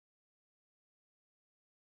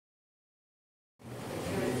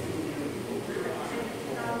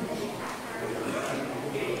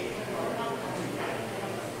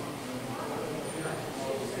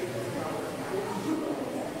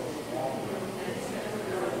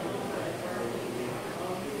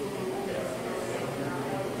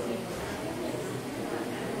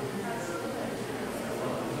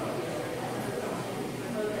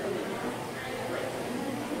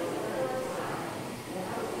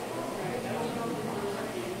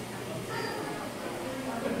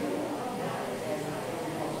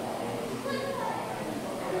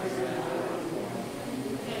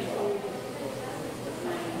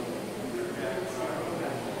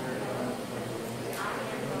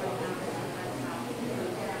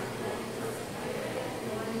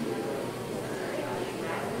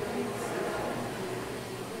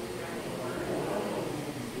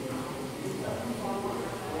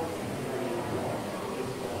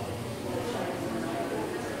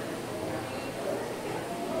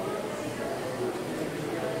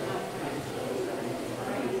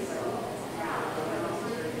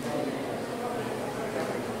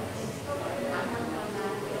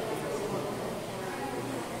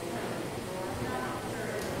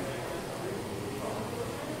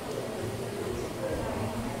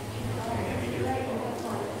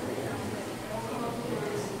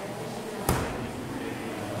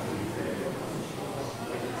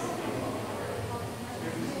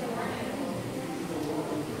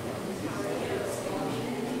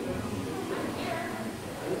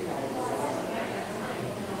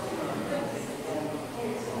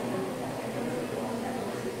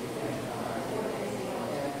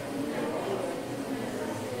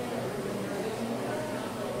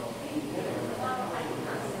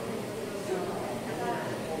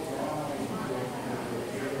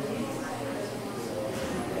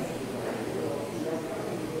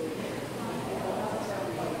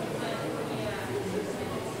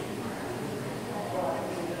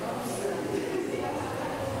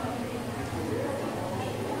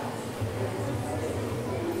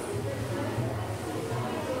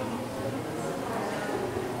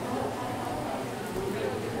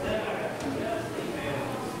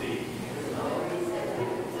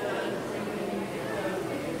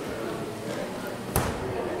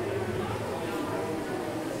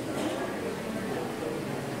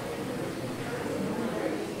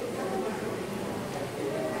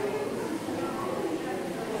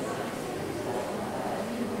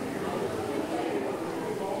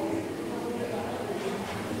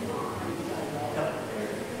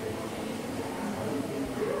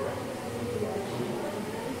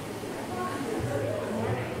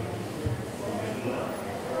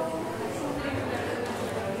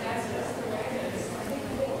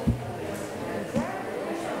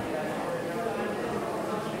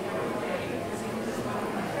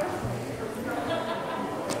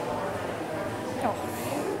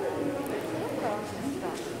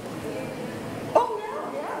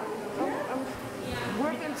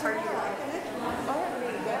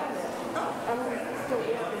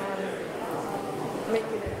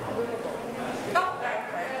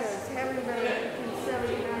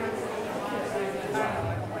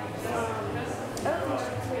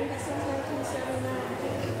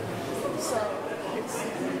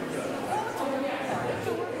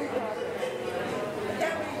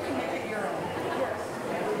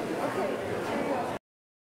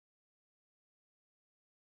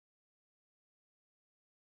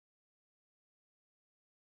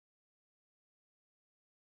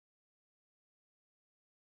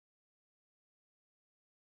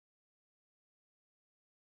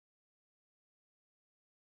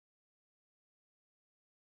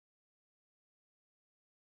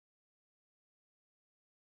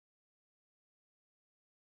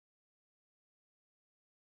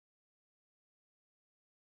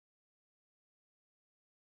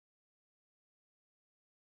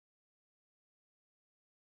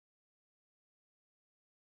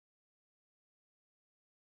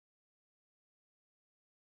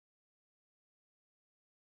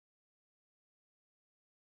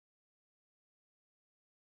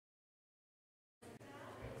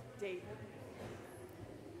David.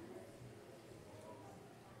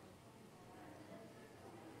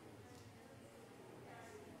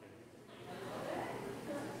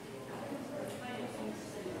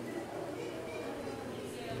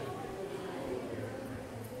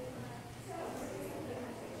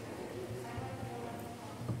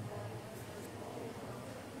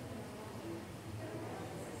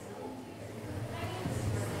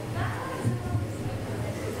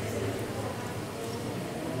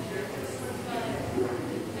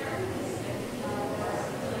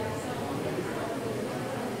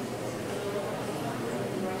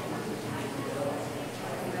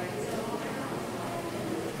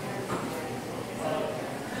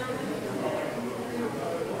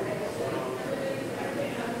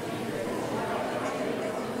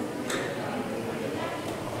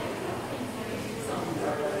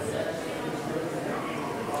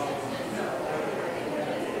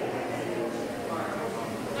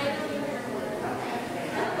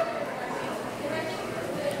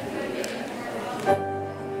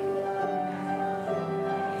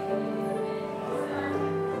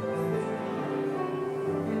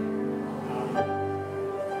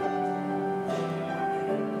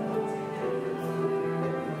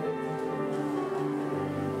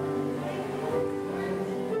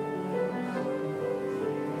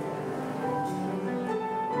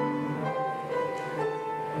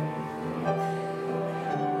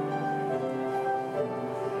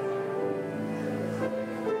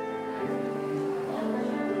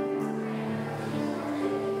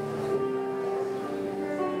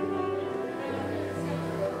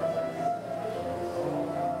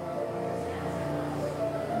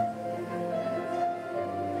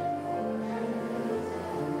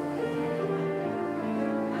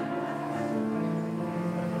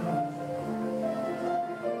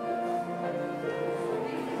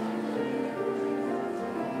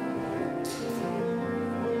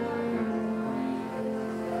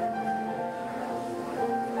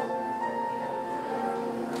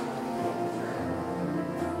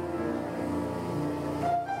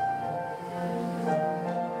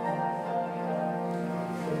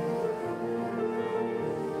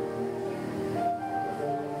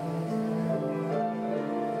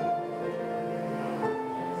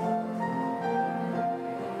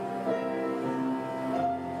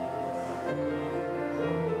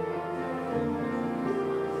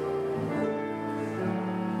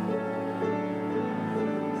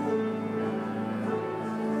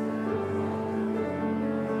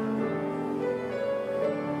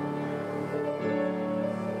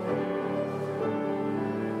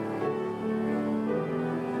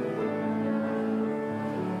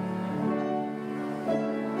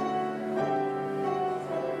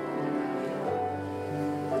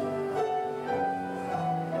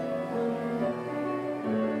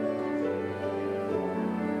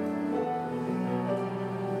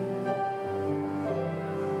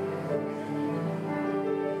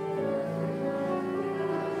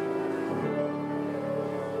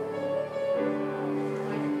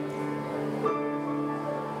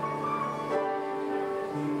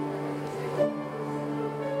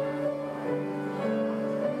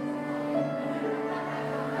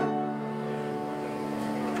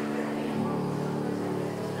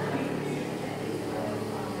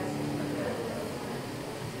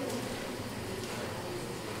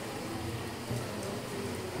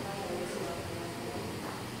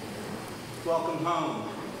 Welcome home.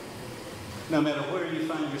 No matter where you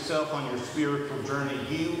find yourself on your spiritual journey,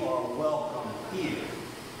 you are welcome here.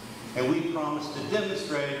 And we promise to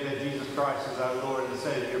demonstrate that Jesus Christ is our Lord and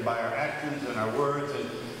Savior by our actions and our words. And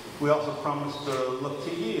we also promise to look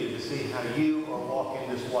to you to see how you are walking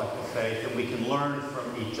this life of faith, and we can learn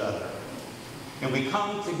from each other. And we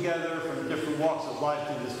come together from different walks of life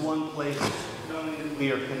in this one place, knowing that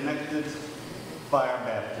we are connected by our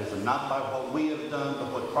baptism, not by what we have done,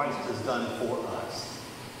 but what Christ has done for us.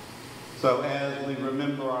 So as we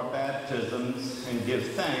remember our baptisms and give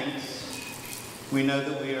thanks, we know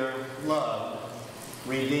that we are loved,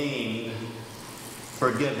 redeemed,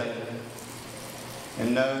 forgiven,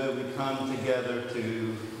 and know that we come together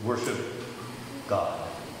to worship God.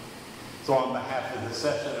 So on behalf of the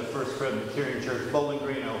session of First Presbyterian Church, Bowling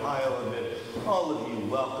Green, Ohio, I bid all of you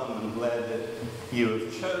welcome. I'm glad that you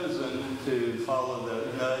have chosen to follow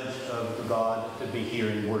the nudge of God to be here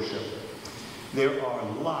in worship. There are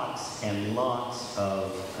lots and lots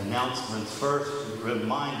of announcements. First,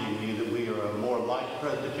 reminding you that we are a more like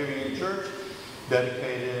Presbyterian church,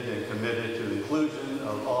 dedicated and committed to inclusion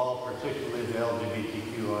of all, particularly the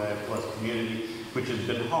LGBTQIA+ community, which has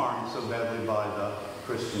been harmed so badly by the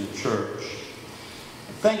Christian church.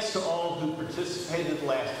 Thanks to all who participated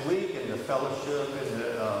last week in the fellowship and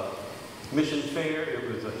the mission fair.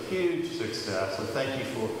 It was a huge success, so thank you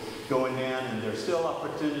for going down. And there's still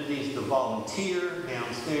opportunities to volunteer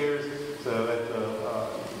downstairs. So at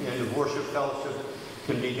the end of worship fellowship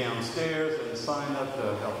can be downstairs and sign up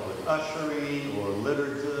to help with ushering or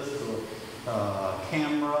liturgist or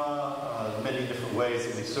camera, many different ways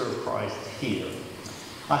that we serve Christ here.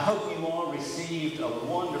 I hope you all received a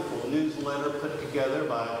wonderful newsletter put together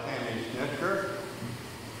by Tammy Schnitker.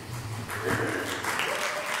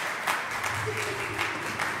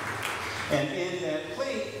 And in that,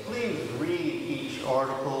 please read each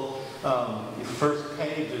article. The first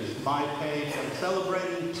page is my page. I'm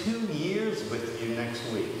celebrating 2 years with you next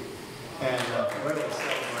week. And really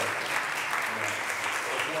celebrate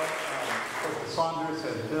what Saunders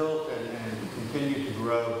has built and continue to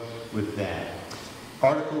grow with that.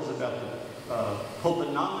 Articles about the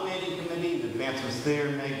Pulpit Nominating Committee, the advancements there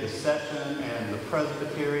made, the session, and the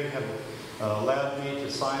presbytery have allowed me to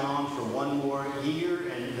sign on for 1 more year,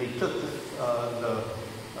 and they took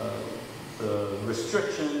the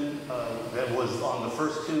restriction that was on the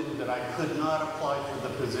first 2 that I could not apply for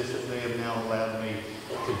the position. They have now allowed me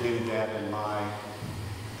to do that, and my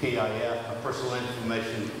PIF, a personal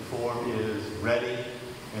information form, is ready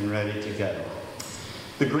and ready to go.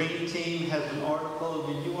 The Green Team has an article.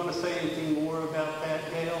 Did you want to say anything more about that,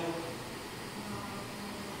 Gail?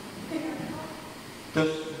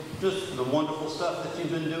 Just the wonderful stuff that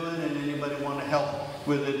you've been doing, and anybody want to help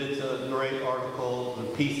with it, it's a great article. The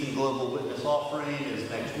Peace and Global Witness Offering is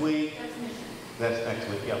next week. That's next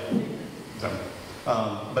week, yep. So,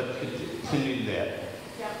 but continue that.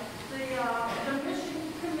 Yep. The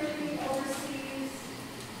mission committee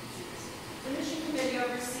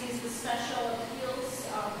oversees the special appeals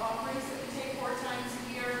offerings that we take 4 times a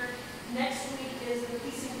year. Next week is the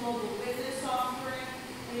Peace and Global Witness Offering,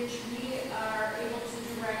 which we are able to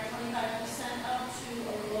direct 25% up to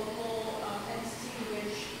a local entity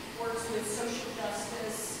which works with social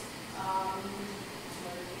justice.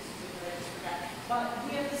 But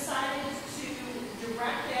we have decided to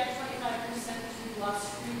direct that 25% to Bluff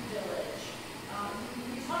Street Village.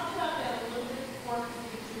 We talked about that a little bit before,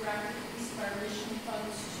 because we directed a piece of our mission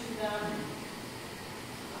funds to them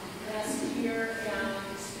last year,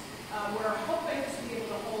 and we're hoping to be able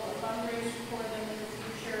to hold a fundraiser for them in the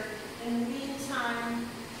future. In the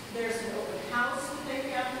meantime, there's an open house that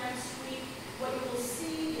they have next week. What you will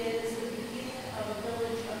see is the beginning of a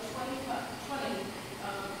village of 20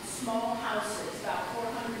 small houses, about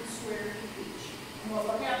 400 square feet each. And what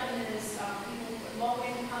will happen is people,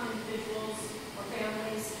 low-income individuals or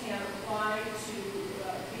families can apply to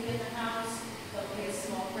be in the house. They'll pay a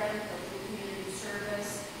small rent, they'll do community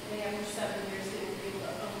service, and after 7 years they will be able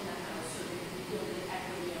to own the house, so they can build the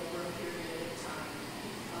equity over a period at a time.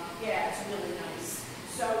 Yeah, it's really nice.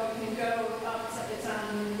 So you can go up, it's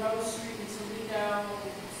on Monroe Street in Toledo,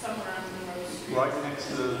 somewhere on Monroe Street. Right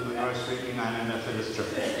next to the Monroe Street United Methodist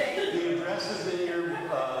Church. The address is in your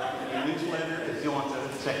newsletter if you want to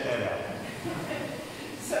check that out.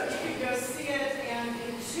 So you can go see it, and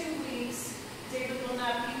in 2 weeks, David will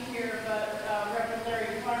not be here, but Reverend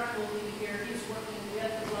Larry Clark will be here. He's working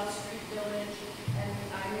with the Bluff Street Village, and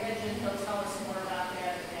I imagine he'll tell us more about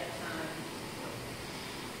that at that time.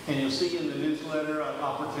 And you'll see in the newsletter an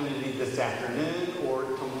opportunity this afternoon or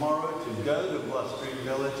tomorrow to go to Bluff Street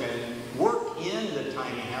Village and work in the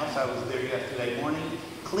tiny house. I was there yesterday morning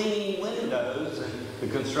cleaning windows, and the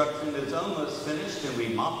construction is almost finished, and we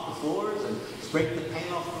mopped the floors and scraped the paint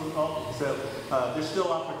off the wall. So there's still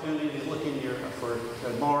opportunities looking here for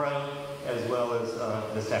tomorrow as well as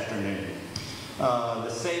this afternoon. The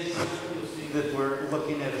Safe Zone, you'll see that we're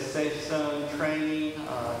looking at a Safe Zone training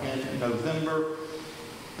in November.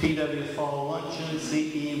 PW Fall Luncheon,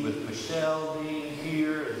 CE with Michelle being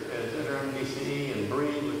here as interim DCE, and Bree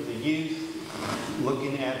with the youth.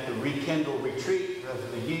 Looking at the Rekindle Retreat of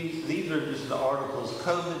the youth. These are just the articles.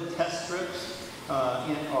 COVID test strips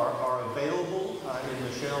are available in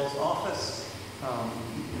Michelle's office.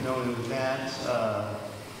 Knowing that,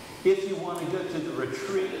 if you want to go to the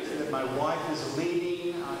retreat that my wife is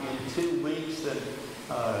leading in 2 weeks, then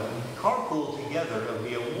carpool together. It'll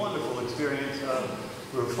be a wonderful experience of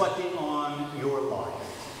reflecting on your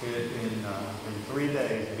life in 3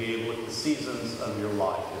 days. Be able to look at the seasons of your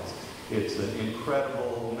life. It's an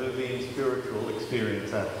incredible, moving, spiritual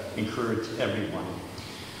experience. I encourage everyone.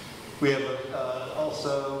 We have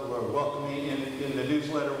also, we're welcoming, in the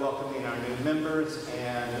newsletter, welcoming our new members,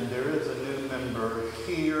 and there is a new member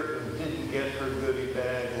here who didn't get her goodie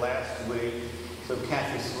bag last week. So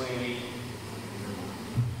Kathy Sweeney.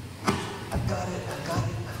 I've got it.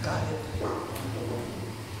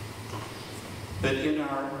 that in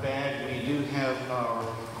our bag we do have our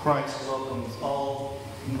Christ Welcomes All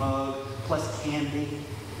mug, plus candy,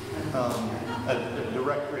 a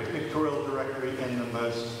directory, a pictorial directory in the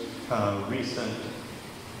most recent.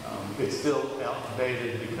 It's still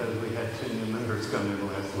outdated because we had 2 new members come in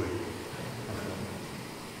last week.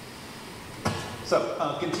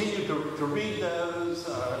 So continue to read those.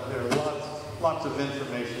 There are lots of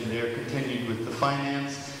information there. Continued with the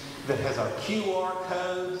finance that has our QR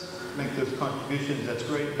codes. Make those contributions. That's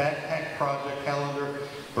great. Backpack project calendar,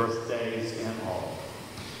 birthdays, and all.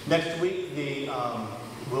 Next week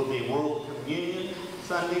will be World Communion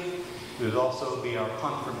Sunday. There'll also be our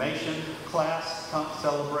confirmation class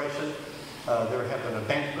celebration. They're having a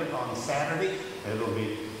banquet on Saturday. It'll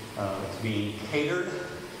be it's being catered.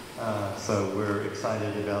 So we're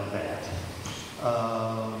excited about that.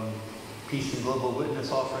 Peace and Global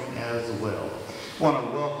Witness offering as well. I want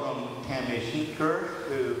to welcome Tammy Schnitker,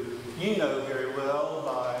 who you know very well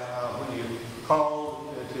by when you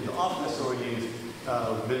called to the office or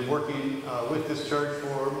you've been working with this church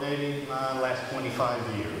for maybe my last 25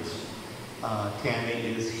 years. Tammy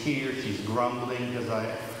is here. She's grumbling because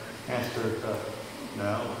I asked her to,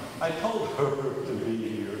 no, I told her to be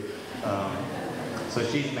here. So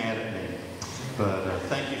she's mad at me. But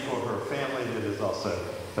thank you for her family that is also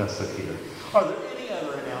here. Are there any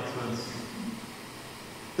other announcements?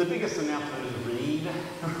 The biggest announcement is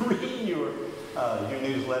read your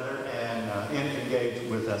newsletter and engage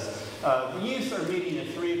with us. The youth are meeting at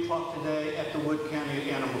 3 o'clock today at the Wood County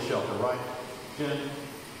Animal Shelter, right, Jen?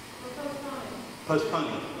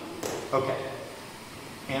 Postponing. Okay.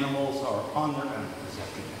 Animals are on their own this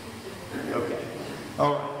afternoon. Okay.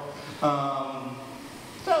 All right.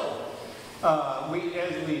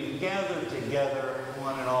 As we gather together,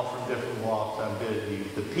 one and all from different walks, I bid you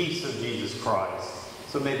the peace of Jesus Christ.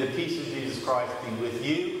 So may the peace of Jesus Christ be with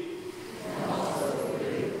you. And also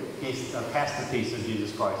with you. Pass the peace of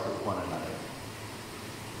Jesus Christ with one another.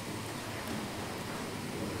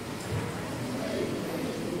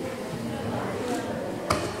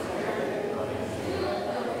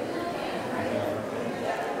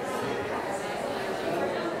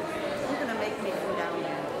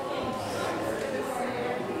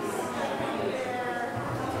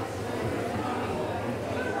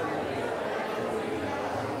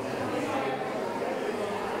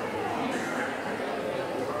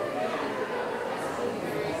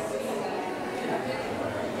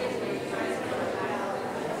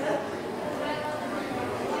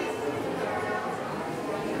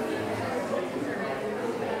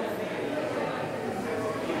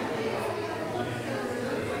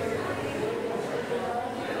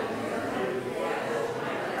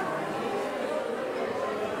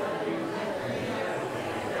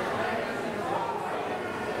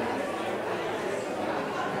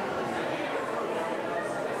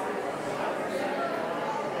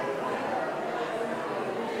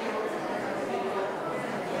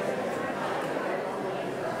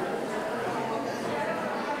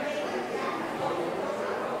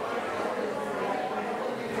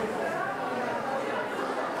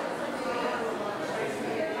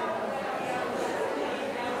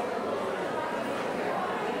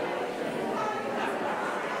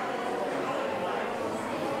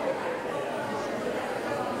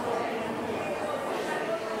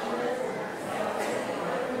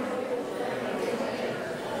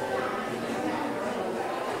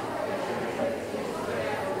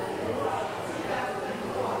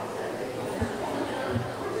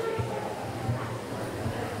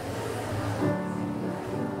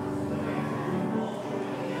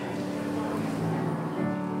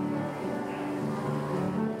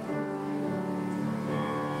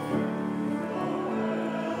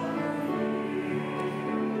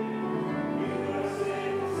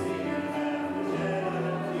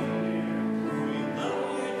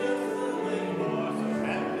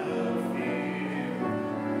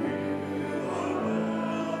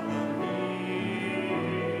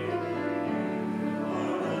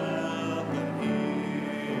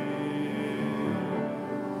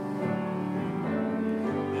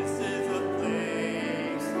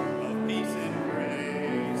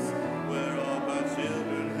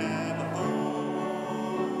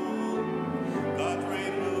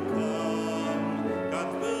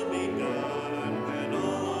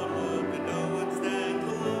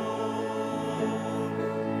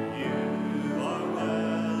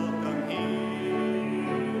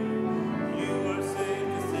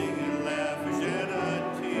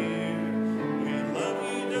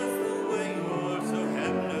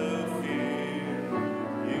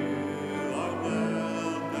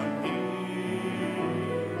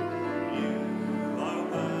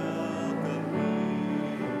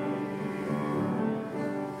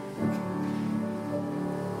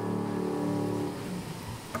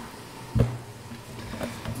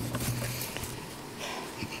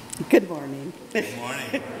 morning. Good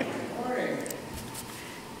morning.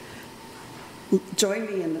 Join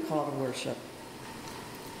me in the call to worship.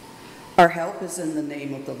 Our help is in the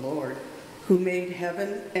name of the Lord, who made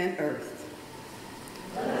heaven and earth.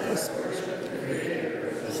 Let us worship the Creator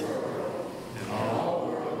of this world and all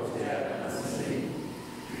worlds yet unseen.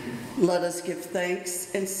 Let us give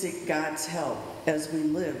thanks and seek God's help as we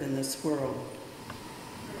live in this world.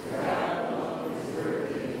 God alone is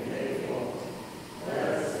worthy and faithful. Let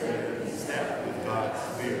us live in step with God's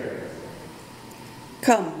Spirit.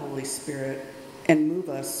 Come, Holy Spirit, and move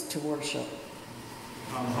us to worship.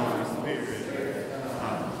 Come, Holy Spirit,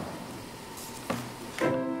 come.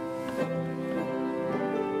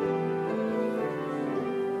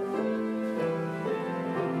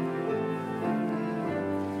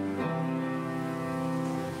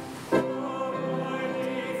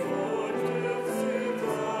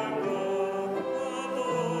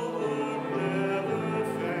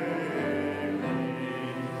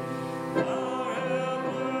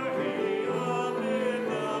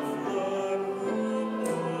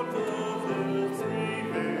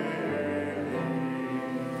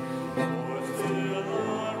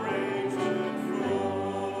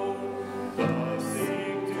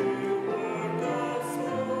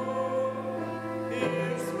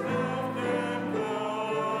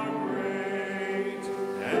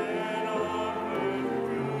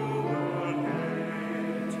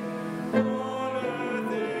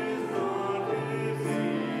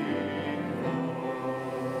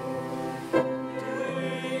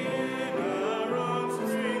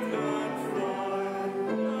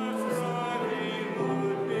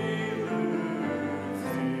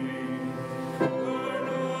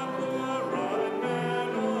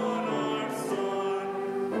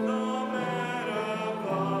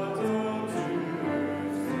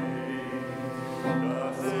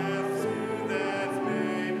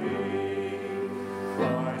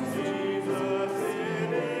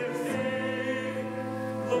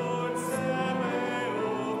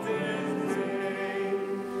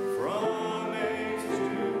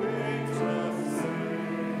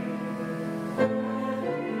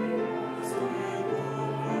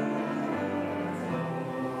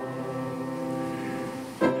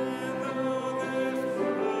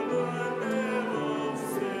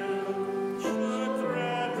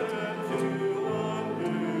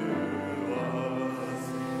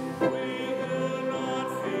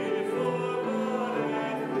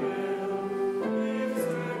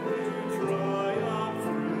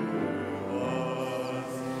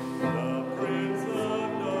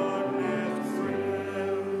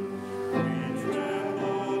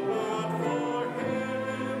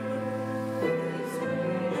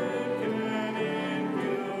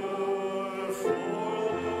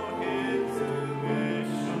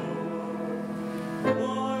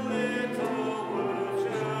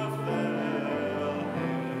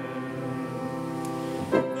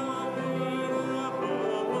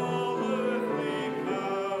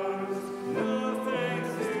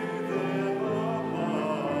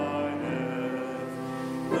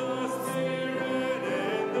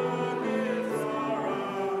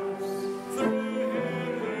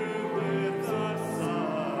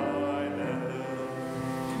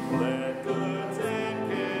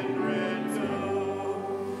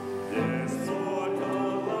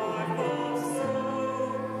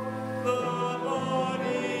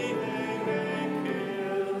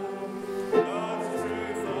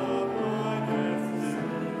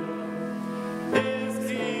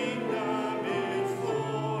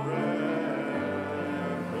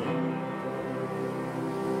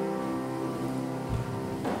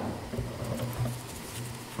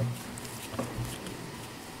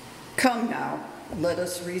 Come now, let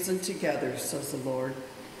us reason together, says the Lord.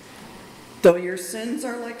 Though your sins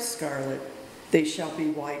are like scarlet, they shall be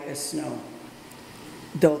white as snow.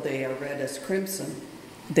 Though they are red as crimson,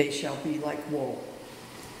 they shall be like wool.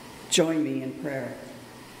 Join me in prayer.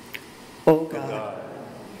 O God,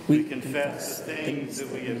 we confess the things that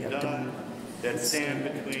we have done that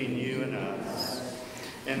stand between you and us,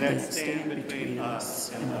 and that stand between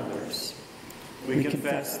us and others. We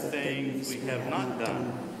confess the things we have not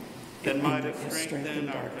done that might have strengthened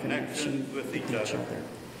our connection with each other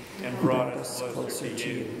and brought us closer to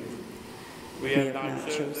you. We have not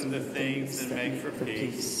chosen the things that make for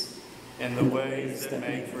peace and the ways that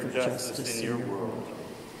make for justice in your world.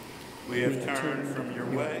 We have turned from your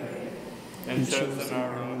way and chosen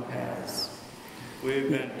our own paths. We have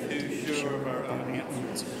been too sure of our own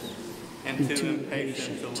answers and too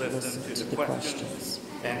impatient to listen to the questions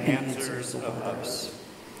and answers of others.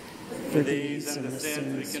 For these and the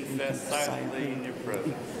sins we confess silently in your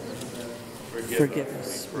presence. Forgive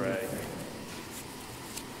us, we pray.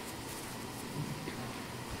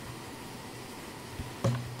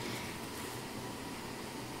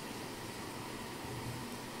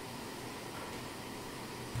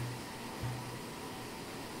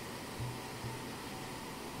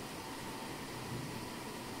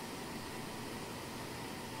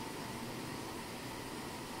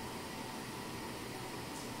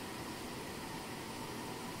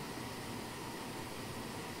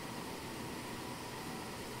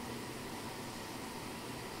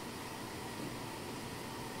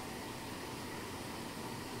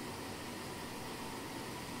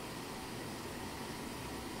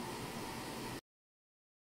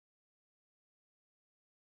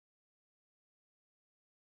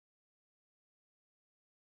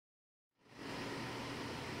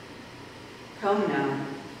 Come now,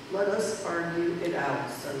 let us argue it out,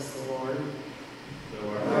 says the Lord.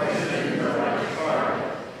 Though our sins are like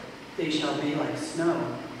scarlet, They shall be like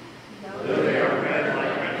snow. though they are red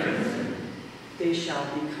like crimson, They shall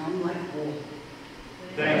become like wool.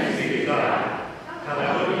 thanks be to God.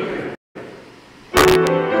 Hallelujah.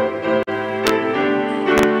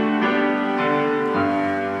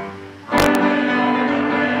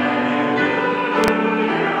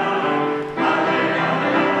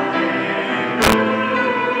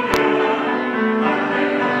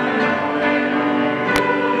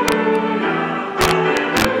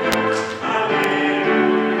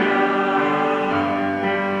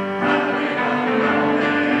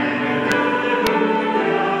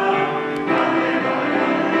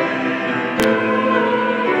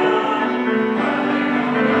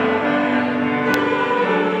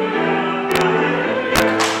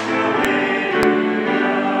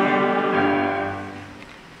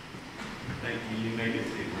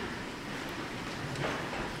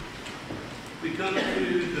 We come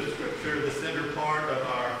to the scripture, the center part of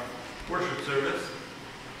our worship service.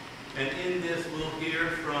 And in this we'll hear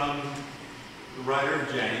from the writer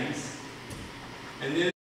of James. And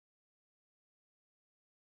then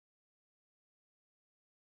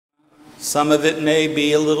some of it may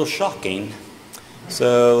be a little shocking.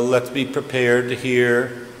 So let's be prepared to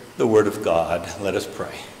hear the word of God. Let us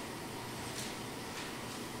pray.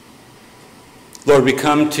 Lord, we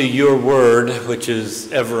come to your word, which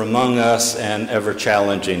is ever among us and ever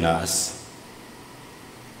challenging us.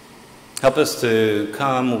 Help us to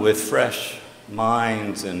come with fresh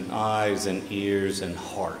minds and eyes and ears and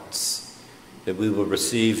hearts, that we will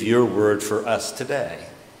receive your word for us today.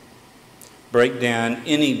 Break down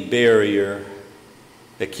any barrier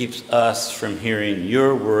that keeps us from hearing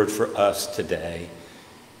your word for us today,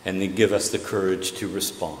 and then give us the courage to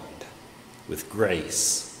respond with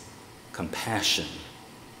grace, compassion,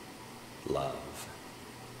 love.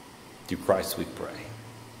 Through Christ we pray.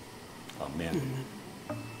 Amen.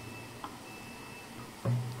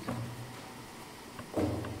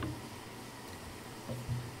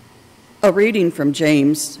 A reading from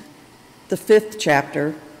James, the 5th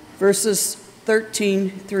chapter, verses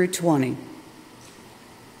 13 through 20.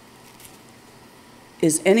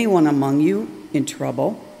 Is anyone among you in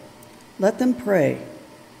trouble? Let them pray.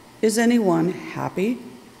 Is anyone happy?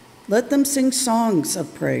 Let them sing songs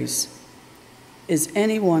of praise. Is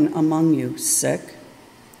anyone among you sick?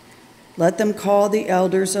 Let them call the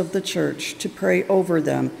elders of the church to pray over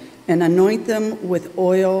them and anoint them with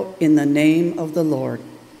oil in the name of the Lord.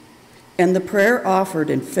 And the prayer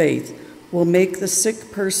offered in faith will make the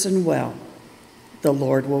sick person well. The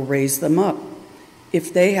Lord will raise them up.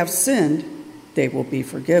 If they have sinned, they will be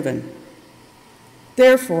forgiven.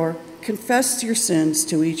 Therefore, confess your sins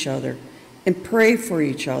to each other and pray for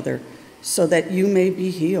each other so that you may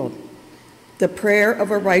be healed. The prayer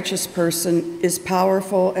of a righteous person is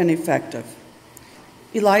powerful and effective.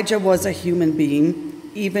 Elijah was a human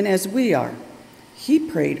being, even as we are. He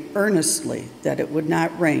prayed earnestly that it would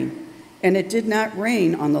not rain, and it did not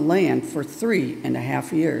rain on the land for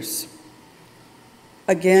 3.5 years.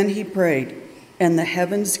 Again he prayed, and the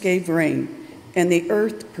heavens gave rain, and the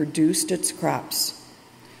earth produced its crops.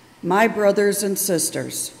 My brothers and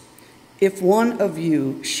sisters, if one of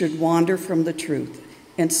you should wander from the truth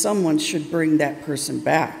and someone should bring that person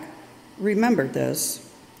back, remember this: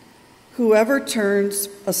 whoever turns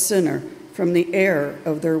a sinner from the error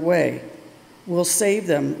of their way will save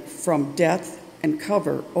them from death and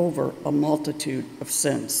cover over a multitude of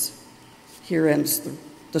sins. Here ends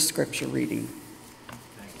the scripture reading.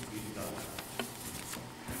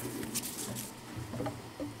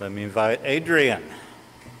 Let me invite Adrian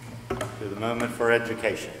to the moment for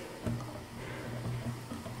education.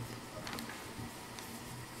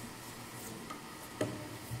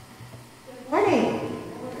 Morning.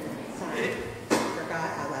 Sorry, forgot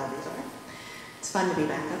how loud these are. fun to be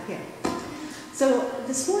back up here. So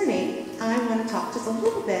this morning, I want to talk just a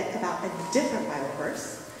little bit about a different Bible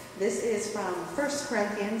verse. This is from 1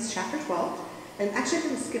 Corinthians chapter 12. And actually, I'm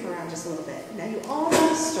going to skip around just a little bit. Now, you all know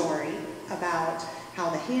the story about how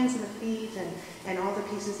the hands and the feet and all the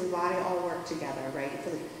pieces of the body all work together, right, for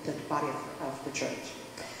the body of the church.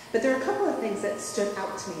 But there are a couple of things that stood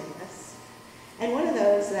out to me in this. And one of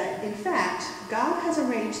those that, in fact, God has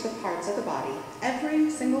arranged the parts of the body, every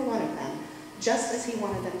single one of them, just as he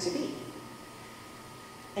wanted them to be.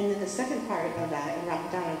 And then the second part of that, and wrap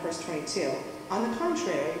it down in verse 22, on the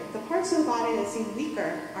contrary, the parts of the body that seem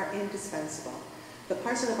weaker are indispensable. The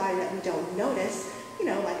parts of the body that we don't notice,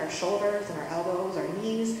 like our shoulders and our elbows, our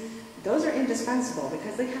knees, those are indispensable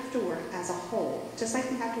because they have to work as a whole, just like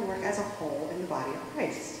we have to work as a whole in the body of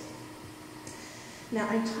Christ. Now,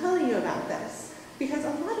 I'm telling you about this because a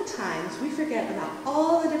lot of times we forget about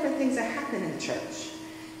all the different things that happen in the church.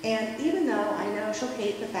 And even though I know she'll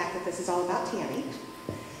hate the fact that this is all about Tammy,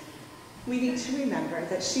 we need to remember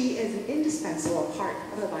that she is an indispensable part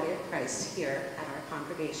of the body of Christ here at our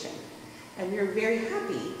congregation. And we are very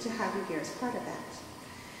happy to have you here as part of that.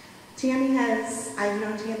 I've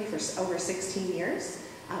known Tammy for over 16 years.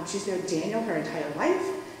 She's known Daniel her entire life.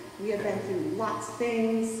 We have been through lots of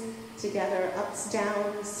things together, ups,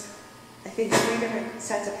 downs, I think 3 different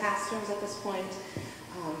sets of pastors at this point.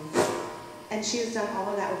 And she has done all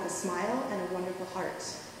of that with a smile and a wonderful heart.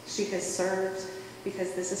 She has served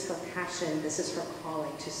because this is her passion, this is her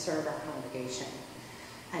calling to serve our congregation.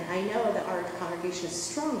 And I know that our congregation is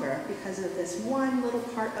stronger because of this one little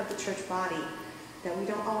part of the church body that we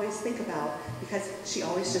don't always think about because she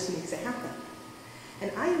always just makes it happen.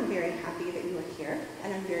 And I am very happy that you are here,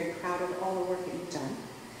 and I'm very proud of all the work that you've done.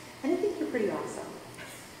 And I think you're pretty awesome.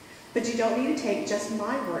 But you don't need to take just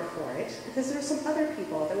my word for it, because there are some other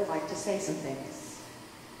people that would like to say some things.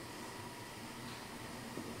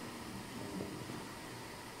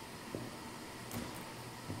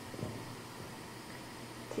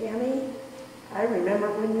 Tammy, I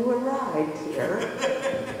remember when you arrived here.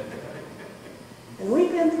 And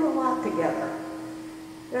we've been through a lot together.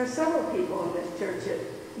 There are several people in this church that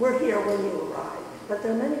were here when you arrived, but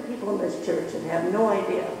there are many people in this church that have no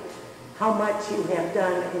idea how much you have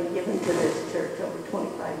done and given to this church over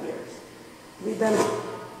 25 years. We've been...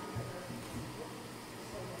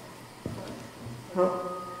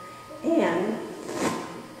 And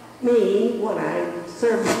me, when I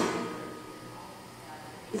served...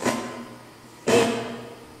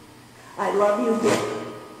 I love you here.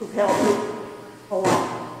 You've helped me a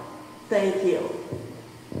lot. Thank you.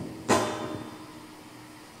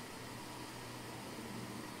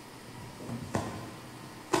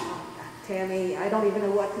 Tammy, I don't even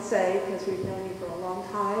know what to say because we've known you for a long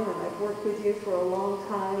time and I've worked with you for a long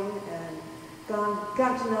time and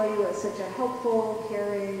got to know you as such a helpful,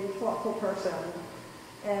 caring, thoughtful person.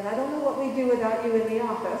 And I don't know what we'd do without you in the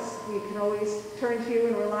office. We can always turn to you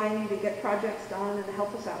and rely on you to get projects done and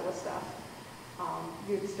help us out with stuff.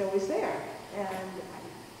 You're just always there. And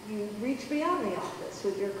you reach beyond the office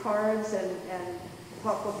with your cards and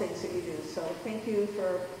thoughtful things that you do. So thank you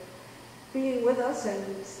for being with us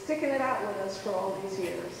and sticking it out with us for all these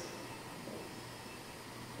years.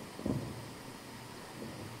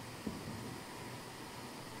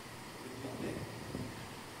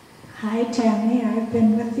 Hi, Tammy. I've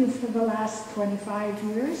been with you for the last 25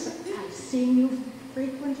 years. I've seen you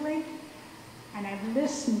frequently, and I've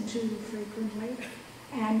listened to you frequently.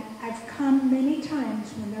 And I've come many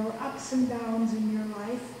times when there were ups and downs in your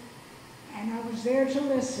life, and I was there to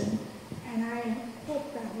listen, and I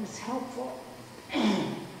hope that was helpful.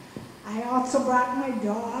 I also brought my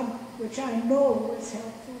dog, which I know was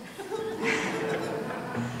helpful.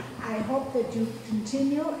 I hope that you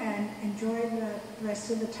continue and enjoy the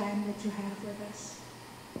rest of the time that you have with us.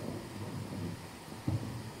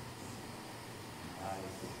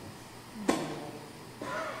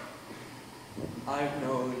 I've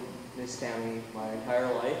known Miss Tammy my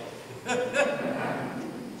entire life.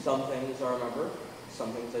 Some things I remember,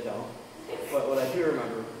 some things I don't. But what I do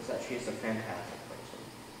remember is that she's a fantastic person.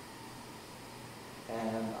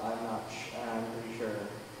 And I'm pretty sure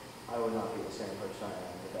I would not be the same person I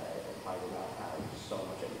am today if I did not have so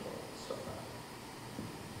much influence from her.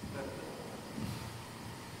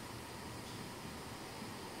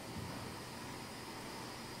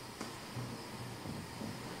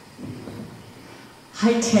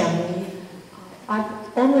 Hi, Tammy.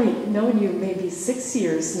 I've only known you maybe 6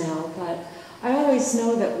 years now, but I always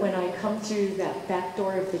know that when I come through that back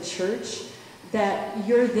door of the church, that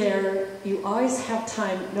you're there, you always have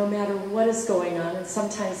time no matter what is going on, and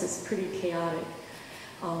sometimes it's pretty chaotic.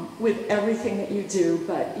 with everything that you do,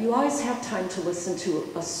 but you always have time to listen to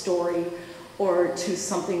a story or to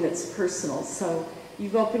something that's personal. So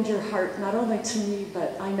you've opened your heart not only to me,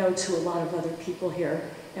 but I know to a lot of other people here,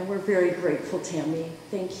 and we're very grateful, Tammy.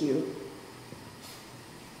 Thank you.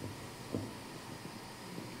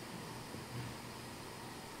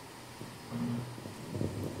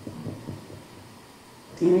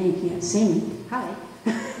 Tammy, you can't see me. Hi.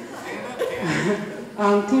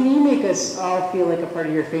 Tammy, you make us all feel like a part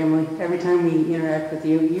of your family. Every time we interact with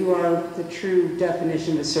you, you are the true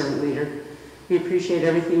definition of a servant leader. We appreciate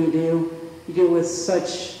everything you do. You do it with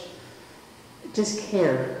such just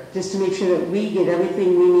care, just to make sure that we get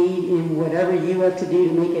everything we need in whatever you have to do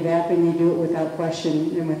to make it happen. You do it without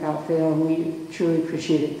question and without fail, and we truly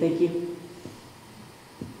appreciate it. Thank you.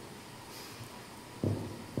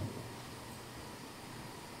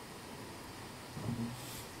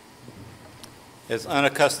 As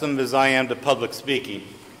unaccustomed as I am to public speaking,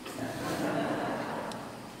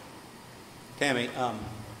 Tammy,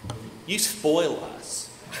 you spoil us.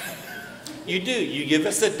 You do. You give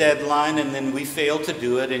us a deadline and then we fail to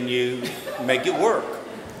do it and you make it work.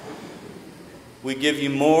 We give you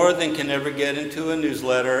more than can ever get into a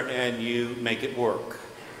newsletter and you make it work.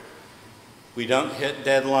 We don't hit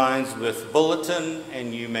deadlines with bulletin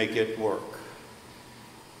and you make it work.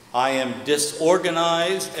 I am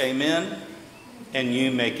disorganized, amen, and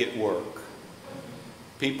you make it work.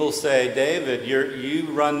 People say, David,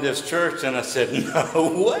 you run this church, and I said,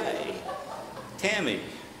 no way. Tammy,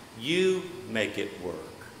 you make it work.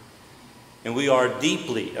 And we are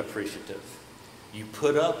deeply appreciative. You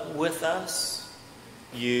put up with us,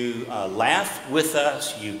 you laugh with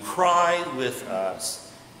us, you cry with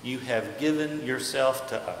us. You have given yourself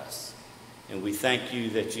to us, and we thank you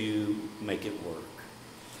that you make it work.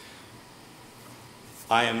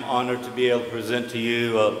 I am honored to be able to present to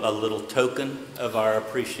you a little token of our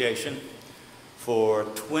appreciation for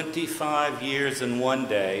 25 years and 1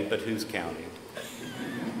 day, but who's counting?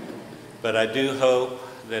 But I do hope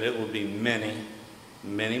that it will be many,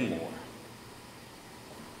 many more.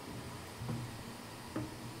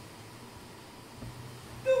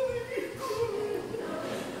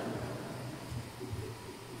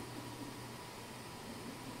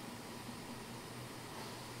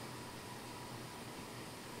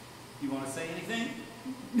 You want to say anything?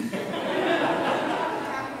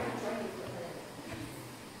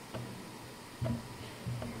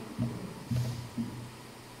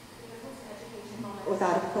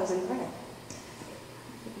 Without a closing prayer.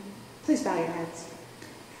 Please bow your heads.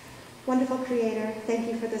 Wonderful Creator, thank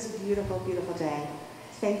you for this beautiful, beautiful day.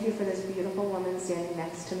 Thank you for this beautiful woman standing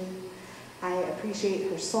next to me. I appreciate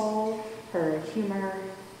her soul, her humor,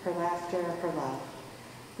 her laughter, her love.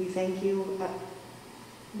 We thank you.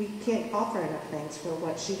 We can't offer enough thanks for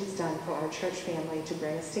what she has done for our church family to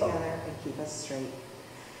bring us together and keep us straight.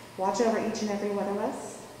 Watch over each and every one of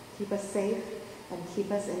us. Keep us safe and keep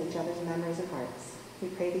us in each other's memories and hearts. We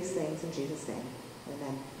pray these things in Jesus' name.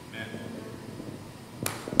 Amen. Amen.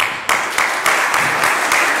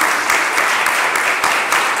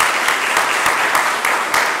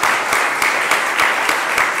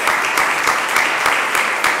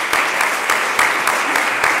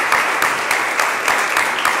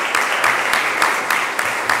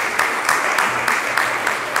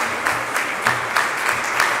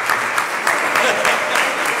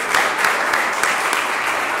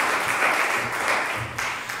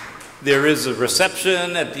 There is a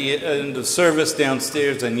reception at the end of service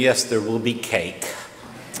downstairs, and yes, there will be cake.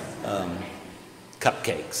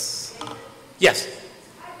 Cupcakes. Yes?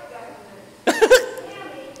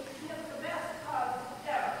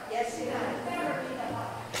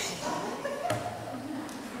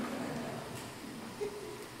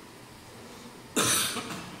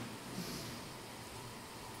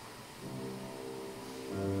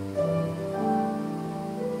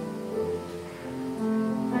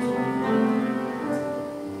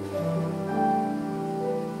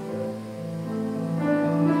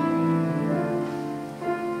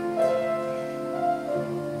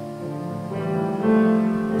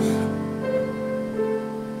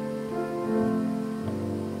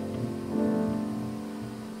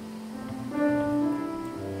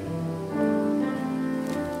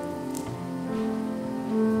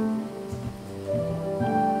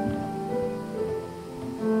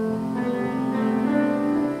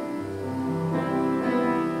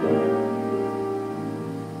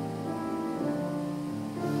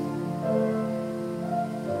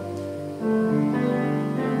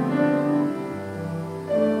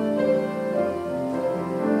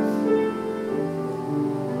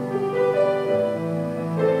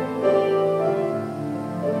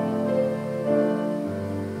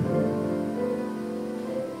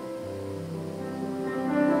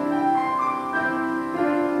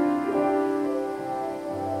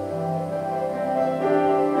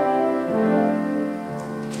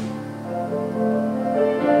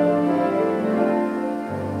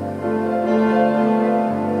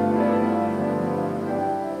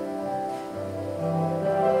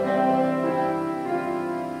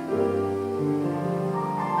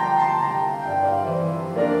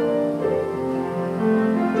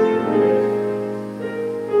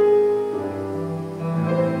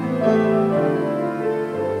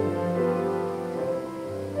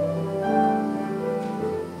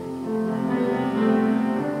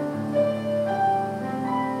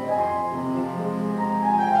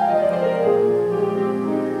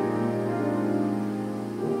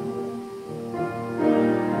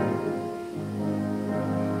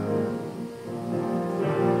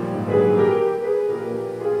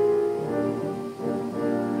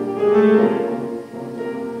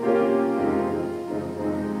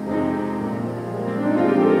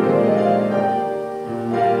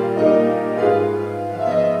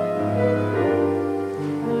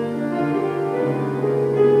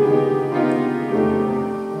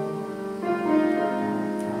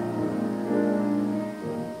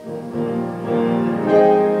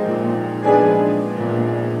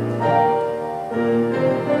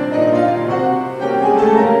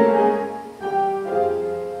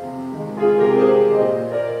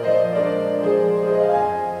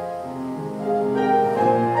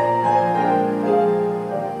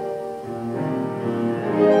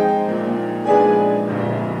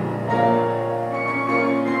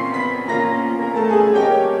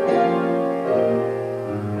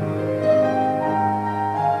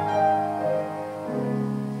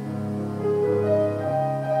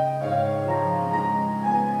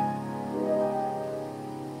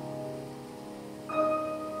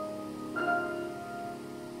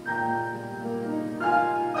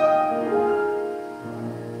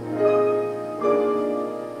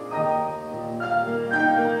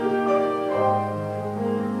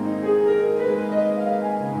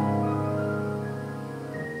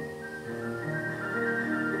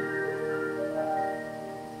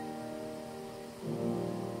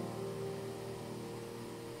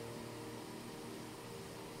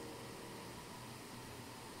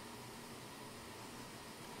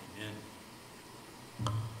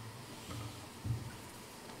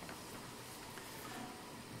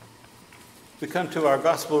 We come to our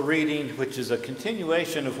gospel reading, which is a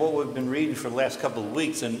continuation of what we've been reading for the last couple of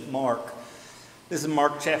weeks in Mark. This is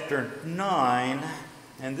Mark chapter 9,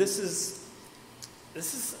 and this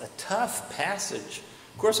is a tough passage.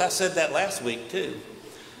 Of course, I said that last week too.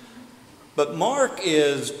 But Mark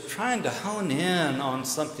is trying to hone in on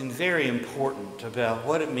something very important about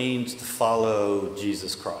what it means to follow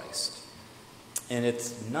Jesus Christ. And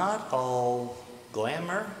it's not all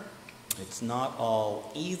glamour. It's not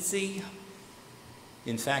all easy.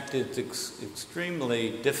 In fact, it's extremely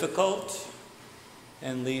difficult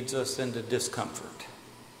and leads us into discomfort.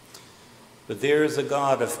 But there is a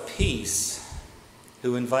God of peace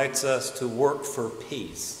who invites us to work for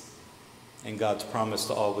peace. And God's promise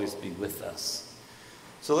to always be with us.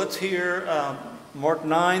 So let's hear Mark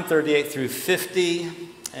 9, 38 through 50.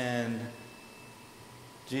 And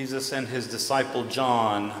Jesus and his disciple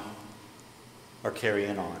John are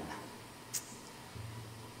carrying on.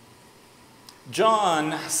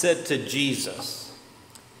 John said to Jesus,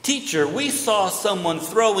 "Teacher, we saw someone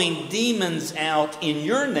throwing demons out in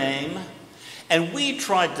your name, and we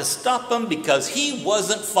tried to stop him because he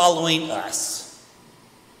wasn't following us."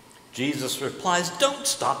 Jesus replies, "Don't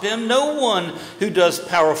stop him. No one who does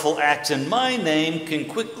powerful acts in my name can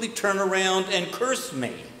quickly turn around and curse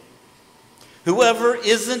me. Whoever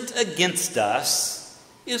isn't against us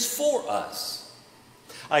is for us.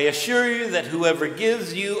 I assure you that whoever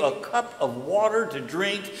gives you a cup of water to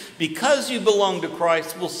drink because you belong to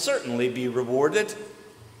Christ will certainly be rewarded.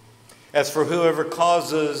 As for whoever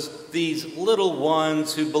causes these little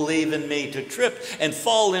ones who believe in me to trip and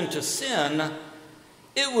fall into sin,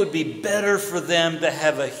 it would be better for them to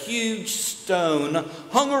have a huge stone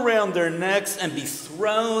hung around their necks and be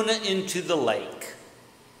thrown into the lake.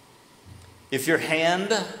 If your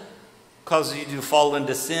hand causes you to fall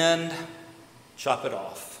into sin, chop it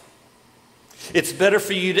off. It's better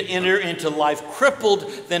for you to enter into life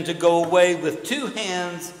crippled than to go away with two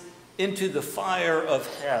hands into the fire of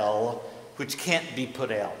hell, which can't be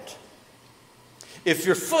put out. If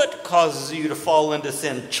your foot causes you to fall into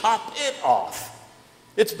sin, chop it off.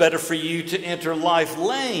 It's better for you to enter life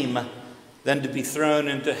lame than to be thrown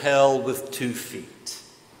into hell with 2 feet.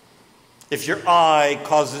 If your eye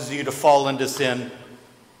causes you to fall into sin,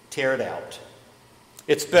 tear it out.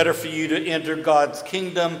 It's better for you to enter God's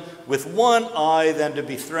kingdom with 1 eye than to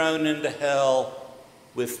be thrown into hell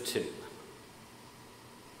with 2.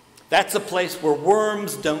 That's a place where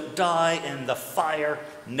worms don't die and the fire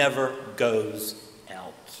never goes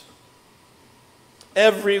out.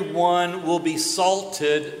 Everyone will be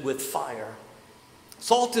salted with fire.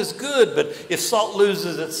 Salt is good, but if salt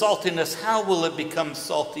loses its saltiness, how will it become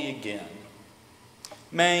salty again?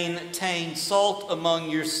 Maintain salt among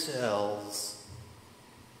yourselves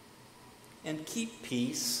and keep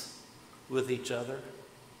peace with each other.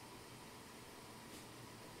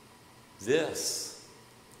 This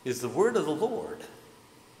is the word of the Lord.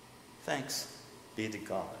 Thanks be to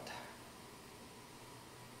God.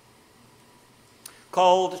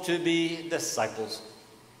 Called to be disciples.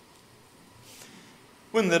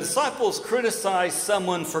 When the disciples criticized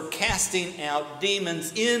someone for casting out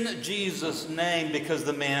demons in Jesus' name because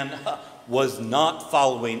the man was not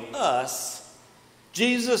following us,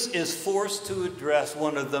 Jesus is forced to address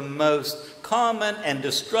one of the most common and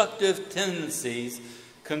destructive tendencies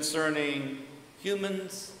concerning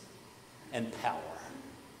humans and power.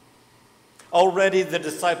 Already the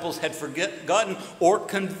disciples had forgotten or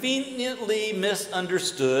conveniently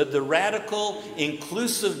misunderstood the radical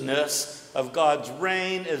inclusiveness of God's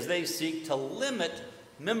reign as they seek to limit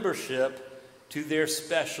membership to their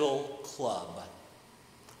special club,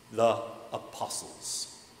 the apostles.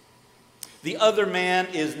 The other man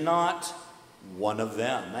is not one of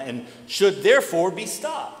them and should therefore be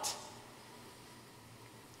stopped.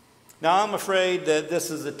 Now, I'm afraid that this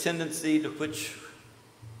is a tendency to which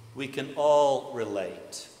we can all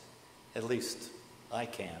relate. At least I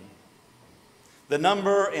can. The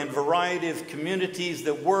number and variety of communities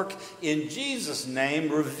that work in Jesus' name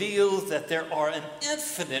reveals that there are an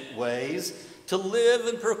infinite ways to live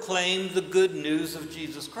and proclaim the good news of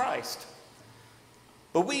Jesus Christ.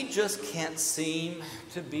 But we just can't seem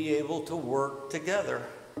to be able to work together.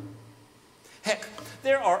 Heck,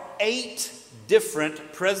 there are 8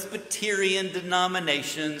 different Presbyterian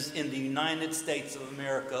denominations in the United States of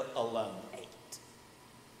America alone. 8.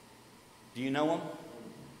 Do you know them?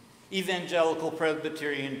 Evangelical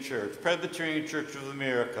Presbyterian Church, Presbyterian Church of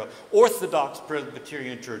America, Orthodox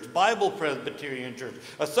Presbyterian Church, Bible Presbyterian Church,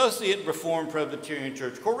 Associate Reformed Presbyterian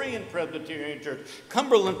Church, Korean Presbyterian Church,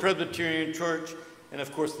 Cumberland Presbyterian Church, and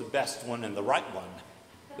of course the best one and the right one,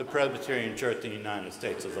 the Presbyterian Church in the United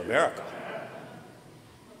States of America.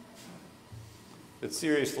 But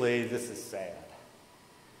seriously, this is sad.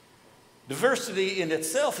 Diversity in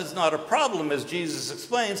itself is not a problem, as Jesus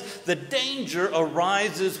explains. The danger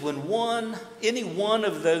arises when any one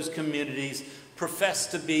of those communities profess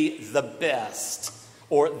to be the best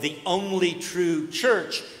or the only true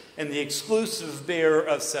church and the exclusive bearer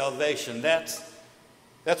of salvation. That's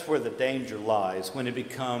where the danger lies, when it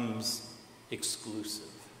becomes exclusive.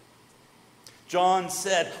 John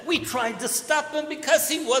said, we tried to stop him because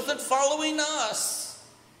he wasn't following us.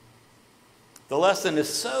 The lesson is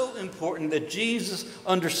so important that Jesus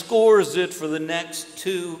underscores it for the next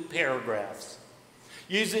 2 paragraphs.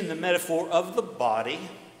 Using the metaphor of the body,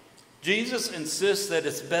 Jesus insists that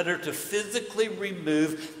it's better to physically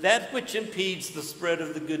remove that which impedes the spread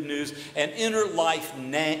of the good news and enter life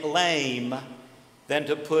lame than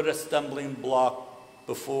to put a stumbling block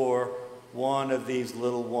before one of these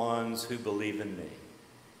little ones who believe in me.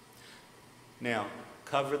 Now,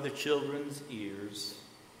 cover the children's ears.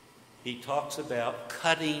 He talks about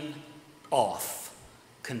cutting off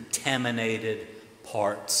contaminated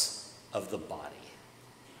parts of the body.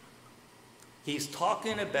 He's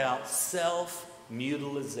talking about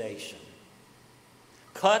self-mutilization.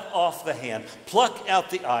 Cut off the hand, pluck out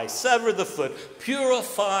the eye, sever the foot,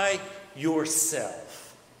 purify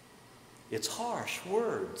yourself. It's harsh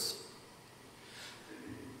words.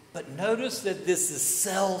 But notice that this is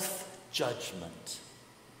self-judgment.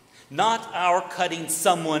 Not our cutting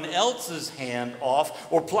someone else's hand off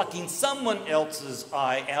or plucking someone else's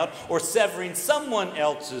eye out or severing someone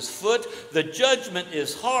else's foot. The judgment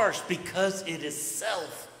is harsh because it is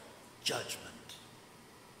self-judgment.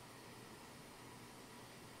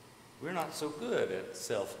 We're not so good at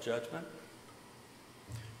self-judgment.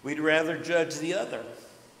 We'd rather judge the other,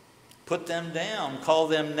 put them down, call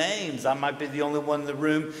them names. I might be the only one in the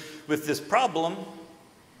room with this problem,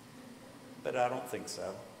 but I don't think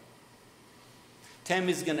so.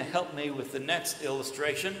 Tammy's going to help me with the next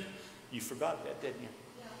illustration. You forgot that, didn't you?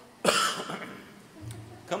 Yeah.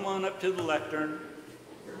 Come on up to the lectern.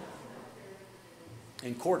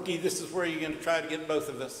 And Corky, this is where you're going to try to get both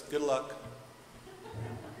of us. Good luck.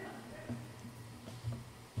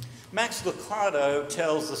 Max Lucado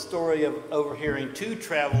tells the story of overhearing 2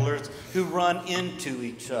 travelers who run into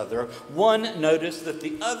each other. One noticed that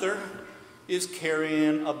the other is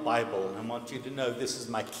carrying a Bible. I want you to know this is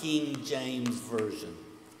my King James Version.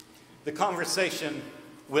 The conversation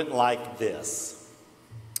went like this.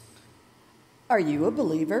 Are you a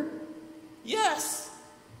believer? Yes.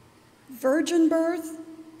 Virgin birth?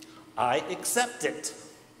 I accept it.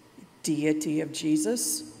 Deity of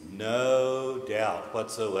Jesus? No doubt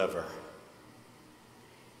whatsoever.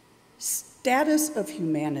 Status of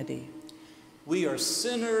humanity? We are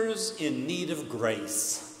sinners in need of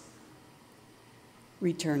grace.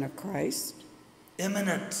 Return of Christ?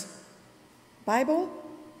 Imminent. Bible?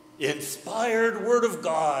 Inspired Word of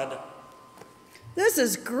God. This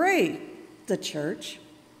is great. The church?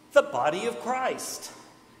 The body of Christ.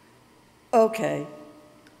 Okay.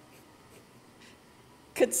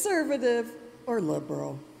 Conservative or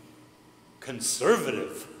liberal?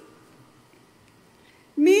 Conservative.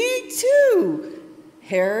 Me too.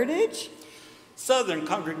 Heritage? Southern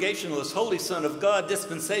Congregationalist, Holy Son of God,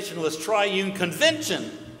 Dispensationalist, Triune Convention.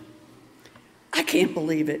 I can't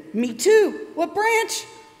believe it. Me too. What branch?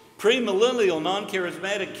 Premillennial,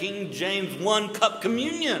 non-charismatic, King James 1 Cup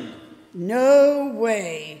Communion. No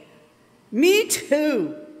way. Me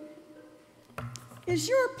too. Is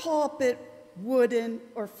your pulpit wooden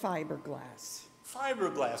or fiberglass?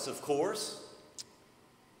 Fiberglass, of course.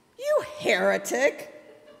 You heretic.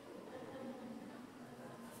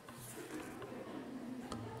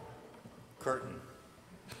 Curtain.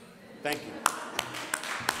 Thank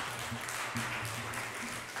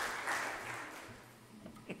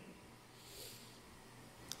you.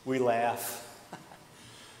 We laugh,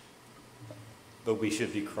 but we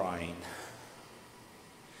should be crying.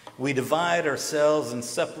 We divide ourselves and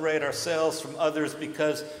separate ourselves from others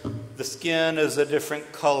because the skin is a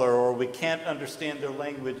different color, or we can't understand their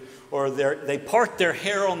language, or they part their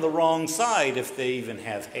hair on the wrong side if they even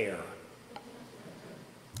have hair.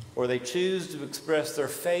 Or they choose to express their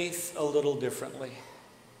faith a little differently.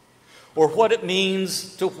 Or what it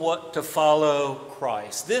means to follow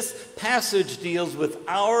Christ. This passage deals with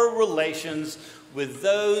our relations with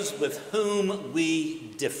those with whom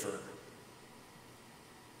we differ.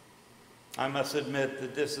 I must admit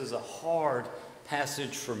that this is a hard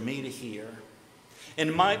passage for me to hear. And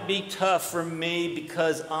it might be tough for me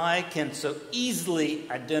because I can so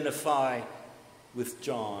easily identify with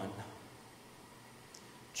John.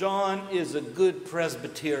 John is a good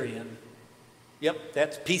Presbyterian. Yep,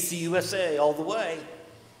 that's PCUSA all the way.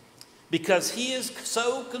 because he is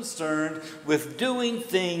so concerned with doing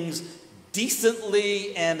things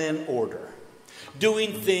decently and in order,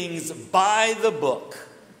 doing things by the book,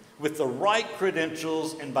 with the right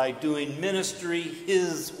credentials, and by doing ministry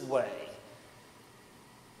his way.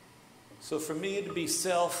 So for me to be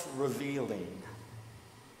self-revealing,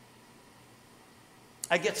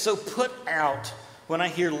 I get so put out when I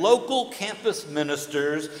hear local campus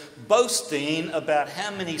ministers boasting about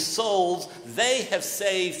how many souls they have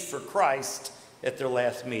saved for Christ at their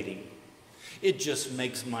last meeting. It just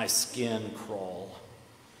makes my skin crawl.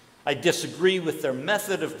 I disagree with their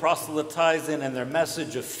method of proselytizing and their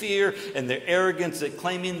message of fear and their arrogance at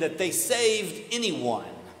claiming that they saved anyone.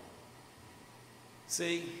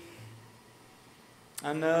 See,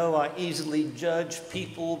 I know I easily judge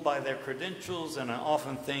people by their credentials, and I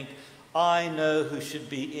often think, I know who should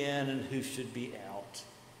be in and who should be out.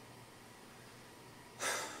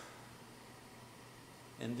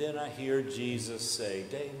 And then I hear Jesus say,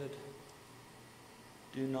 David,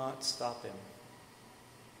 do not stop him.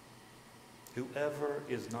 Whoever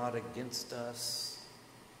is not against us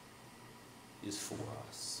is for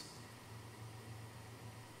us.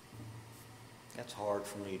 That's hard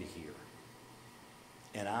for me to hear.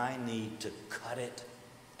 And I need to cut it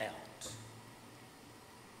out.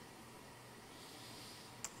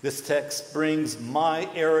 This text brings my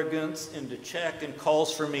arrogance into check and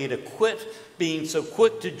calls for me to quit being so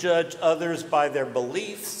quick to judge others by their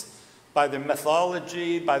beliefs, by their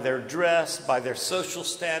mythology, by their dress, by their social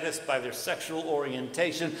status, by their sexual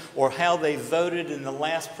orientation, or how they voted in the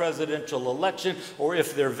last presidential election, or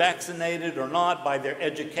if they're vaccinated or not, by their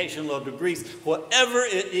educational degrees, whatever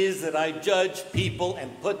it is that I judge people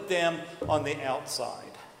and put them on the outside.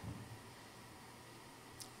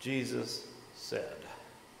 Jesus said,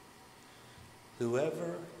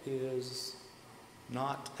 whoever is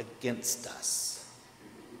not against us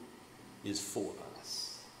is for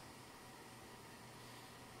us.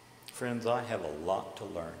 Friends, I have a lot to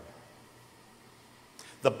learn.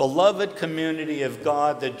 The beloved community of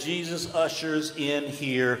God that Jesus ushers in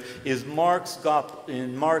here in Mark's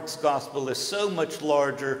gospel is so much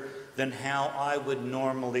larger than how I would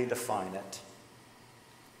normally define it.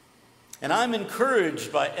 And I'm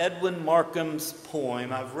encouraged by Edwin Markham's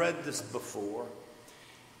poem. I've read this before.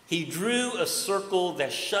 He drew a circle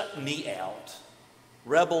that shut me out.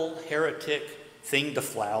 Rebel, heretic, thing to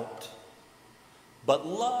flout. But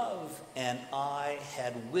love and I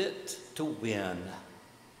had wit to win.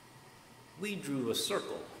 We drew a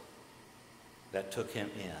circle that took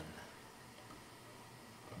him in.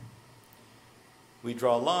 We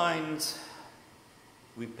draw lines.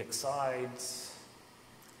 We pick sides.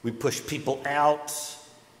 We push people out,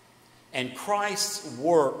 and Christ's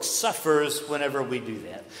work suffers whenever we do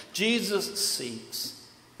that. Jesus seeks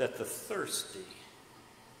that the thirsty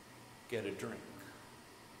get a drink.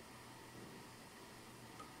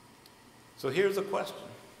 So here's a question.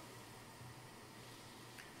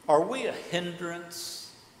 Are we a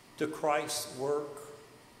hindrance to Christ's work,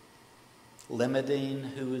 limiting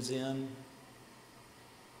who is in?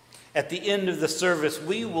 At the end of the service,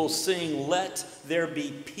 we will sing, "Let there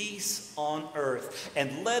be peace on earth,"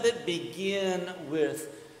 and let it begin with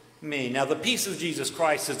me. Now, the peace of Jesus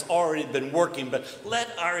Christ has already been working, but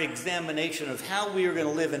let our examination of how we are going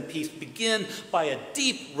to live in peace begin by a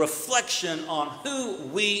deep reflection on who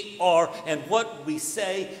we are and what we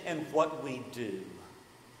say and what we do.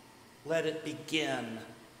 Let it begin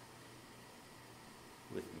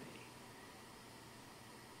with me.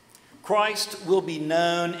 Christ will be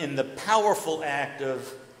known in the powerful act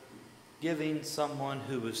of giving someone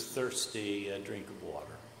who is thirsty a drink of water.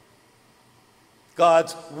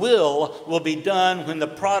 God's will be done when the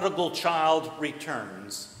prodigal child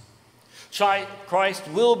returns. Christ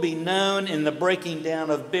will be known in the breaking down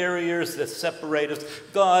of barriers that separate us.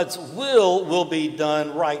 God's will be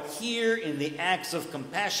done right here in the acts of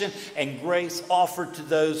compassion and grace offered to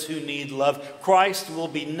those who need love. Christ will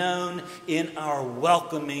be known in our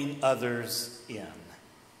welcoming others in.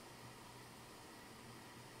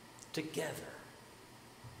 Together,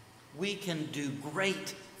 we can do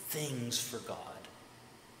great things for God.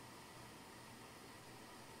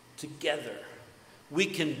 Together, we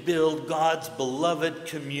can build God's beloved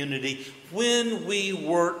community when we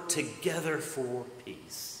work together for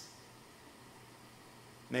peace.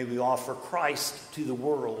 May we offer Christ to the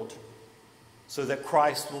world so that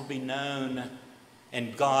Christ will be known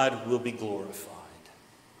and God will be glorified.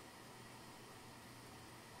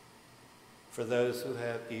 For those who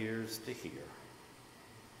have ears to hear.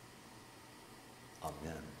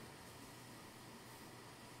 Amen.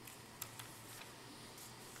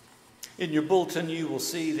 In your bulletin, you will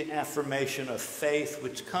see the affirmation of faith,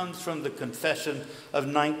 which comes from the Confession of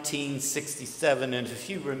 1967. And if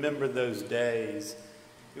you remember those days,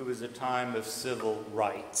 it was a time of civil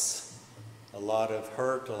rights. A lot of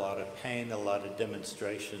hurt, a lot of pain, a lot of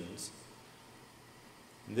demonstrations.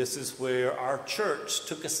 And this is where our church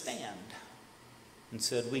took a stand and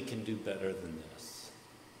said, we can do better than this.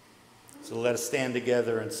 So let us stand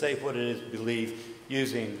together and say what it is we believe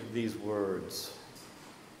using these words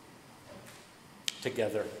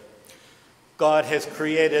together. God has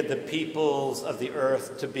created the peoples of the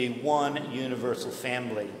earth to be one universal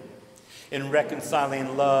family. In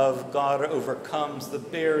reconciling love, God overcomes the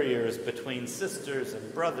barriers between sisters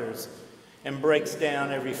and brothers and breaks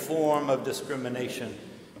down every form of discrimination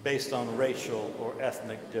based on racial or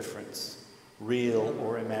ethnic difference, real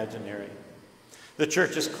or imaginary. The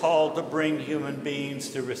church is called to bring human beings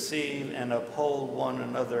to receive and uphold one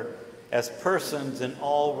another as persons in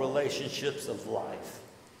all relationships of life,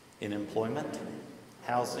 in employment,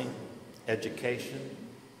 housing, education,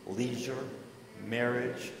 leisure,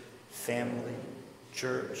 marriage, family,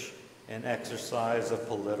 church, and exercise of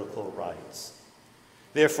political rights.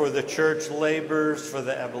 Therefore, the church labors for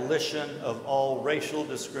the abolition of all racial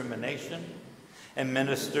discrimination and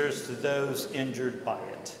ministers to those injured by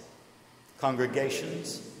it.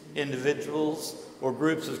 Congregations, individuals, or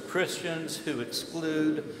groups of Christians who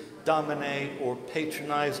exclude, dominate, or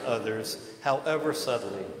patronize others, however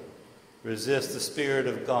subtly, resist the Spirit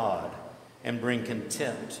of God and bring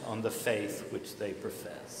contempt on the faith which they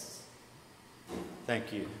profess.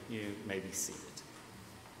 Thank you. You may be seated.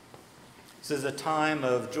 This is a time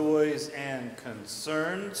of joys and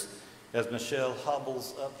concerns. As Michelle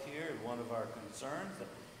hobbles up here, one of our concerns,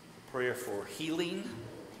 a prayer for healing.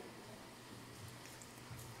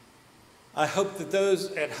 I hope that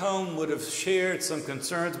those at home would have shared some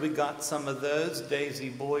concerns. We got some of those. Daisy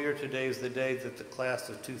Boyer, today is the day that the class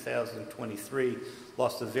of 2023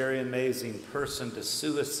 lost a very amazing person to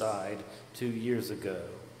suicide 2 years ago.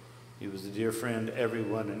 He was a dear friend to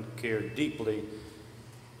everyone and cared deeply.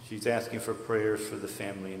 She's asking for prayers for the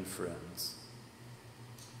family and friends.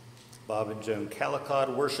 Bob and Joan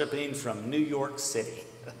Calicott worshiping from New York City.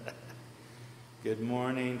 Good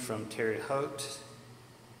morning from Terre Haute.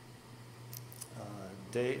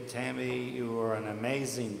 Tammy, you are an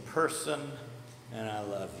amazing person, and I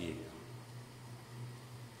love you.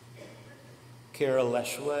 Kara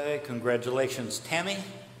Leshway, congratulations, Tammy.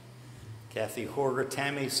 Kathy Horger,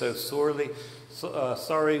 Tammy, so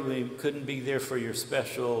sorry we couldn't be there for your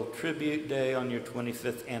special tribute day on your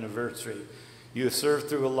 25th anniversary. You have served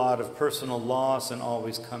through a lot of personal loss and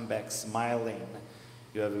always come back smiling.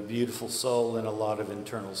 You have a beautiful soul and a lot of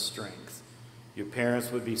internal strength. Your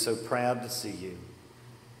parents would be so proud to see you.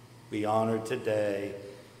 Be honored today.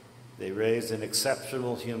 They raised an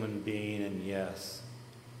exceptional human being, and yes,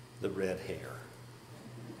 the red hair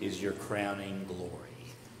is your crowning glory.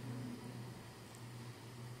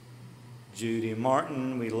 Judy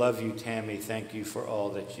Martin, we love you, Tammy. Thank you for all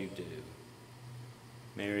that you do.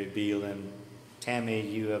 Mary Beelan, Tammy,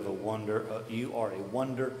 you are a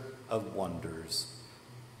wonder of wonders.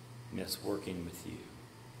 Miss working with you.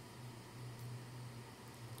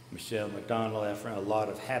 Michelle McDonald, after a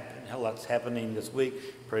lot's happening this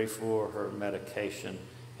week, pray for her medication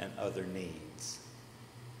and other needs.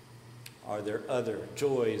 Are there other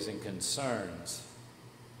joys and concerns?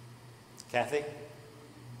 Kathy?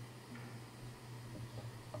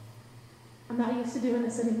 I'm not used to doing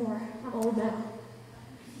this anymore. I'm old now.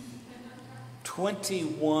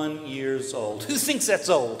 21 years old. Who thinks that's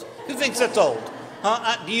old? Who thinks that's old?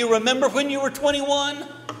 Huh? Do you remember when you were 21?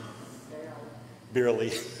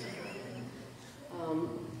 Barely.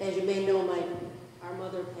 As you may know, our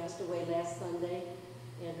mother passed away last Sunday,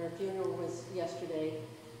 and her funeral was yesterday,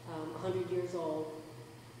 100 years old.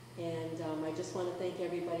 And I just want to thank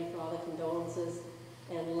everybody for all the condolences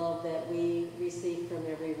and love that we received from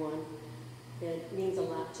everyone. It means a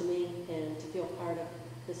lot to me and to feel part of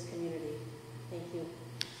this community. Thank you.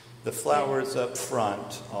 The flowers up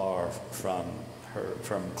front are from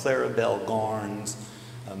Clarabelle Garn's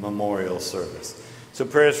memorial service. So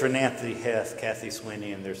prayers for Nancy Hess, Kathy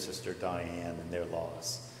Sweeney, and their sister Diane and their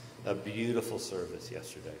loss. A beautiful service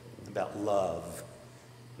yesterday about love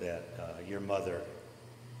that your mother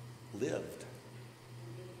lived.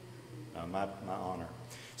 My honor.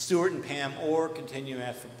 Stuart and Pam Orr continue to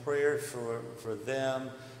ask for prayers for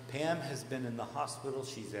them. Pam has been in the hospital.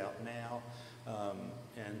 She's out now.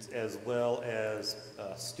 And as well as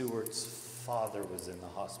Stuart's father was in the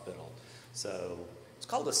hospital. So it's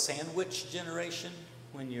called a sandwich generation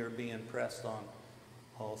when you're being pressed on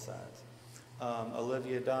all sides.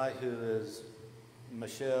 Olivia Dye, who is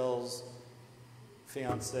Michelle's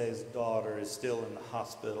fiance's daughter is still in the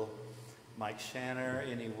hospital. Mike Shanner,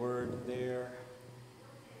 any word there?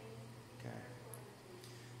 Okay.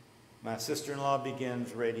 My sister-in-law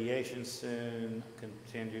begins radiation soon.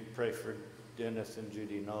 Continue to pray for Dennis and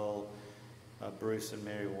Judy Knoll, Bruce and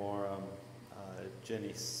Mary Warham,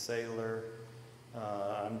 Jenny Saylor.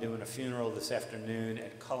 I'm doing a funeral this afternoon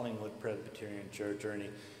at Collingwood Presbyterian Church. Ernie,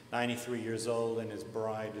 93 years old, and his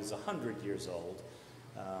bride is 100 years old.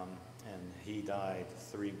 And he died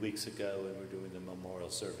 3 weeks ago, and we're doing the memorial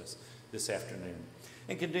service this afternoon.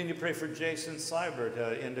 And continue to pray for Jason Seibert.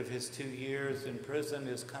 End of his 2 years in prison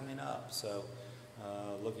is coming up, so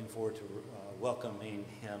looking forward to welcoming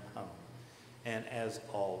him home. And as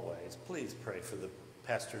always, please pray for the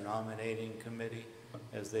pastor nominating committee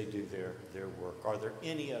as they do their work. Are there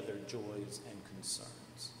any other joys and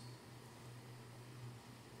concerns?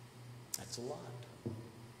 That's a lot.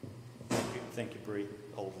 Thank you, Bree,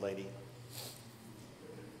 old lady.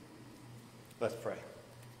 Let's pray.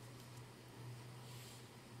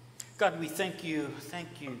 God, we thank you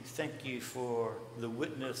for the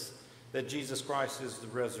witness that Jesus Christ is the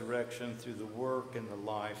resurrection through the work and the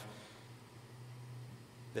life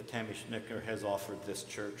that Tammy Schnitker has offered this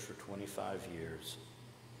church for 25 years.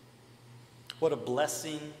 What a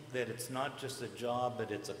blessing that it's not just a job,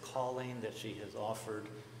 but it's a calling that she has offered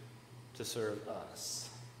to serve us.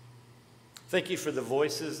 Thank you for the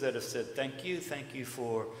voices that have said thank you. Thank you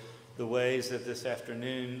for the ways that this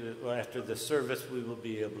afternoon, after the service, we will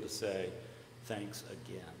be able to say thanks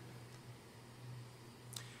again.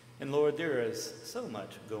 And Lord, there is so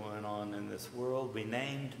much going on in this world. We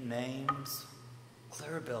named names.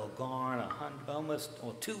 Clarabelle Garn, almost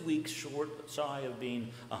 2 weeks shy of being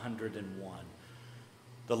 101.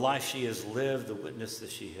 The life she has lived, the witness that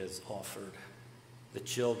she has offered, the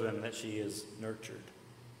children that she has nurtured,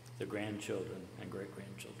 the grandchildren and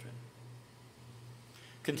great-grandchildren.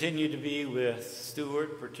 Continue to be with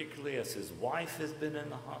Stuart, particularly as his wife has been in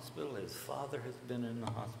the hospital, his father has been in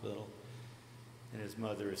the hospital, and his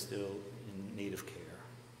mother is still in need of care.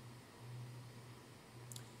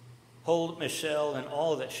 Hold Michelle and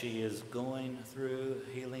all that she is going through,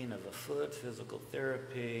 healing of a foot, physical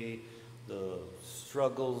therapy, the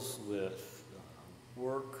struggles with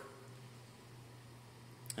work,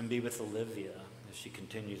 and be with Olivia as she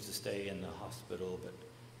continues to stay in the hospital but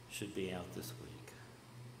should be out this week.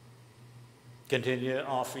 Continue to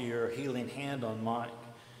offer your healing hand on Mike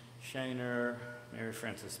Shaner, Mary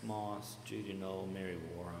Frances Moss, Judy Knoll, Mary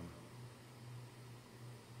Warham.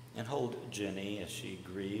 And hold Jenny as she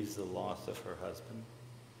grieves the loss of her husband.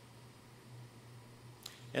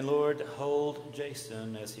 And Lord, hold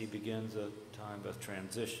Jason as he begins a time of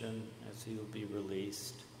transition, as he will be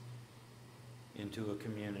released into a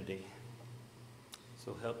community.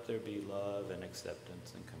 So help there be love and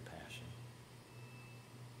acceptance and compassion.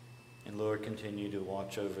 And Lord, continue to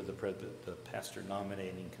watch over the pastor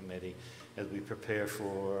nominating committee as we prepare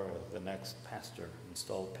for the next pastor,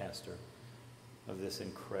 installed pastor of this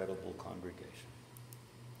incredible congregation.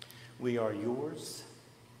 We are yours,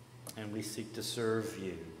 and we seek to serve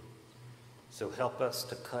you. So help us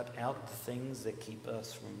to cut out the things that keep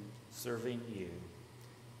us from serving you,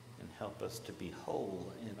 and help us to be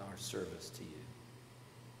whole in our service to you.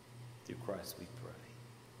 Through Christ we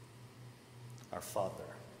pray. Our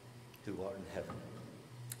Father, who art in heaven,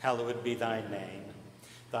 hallowed be thy name.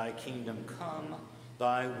 Thy kingdom come,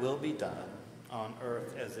 thy will be done, on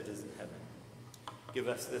earth as it is in heaven. Give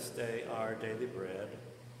us this day our daily bread,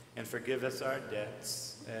 and forgive us our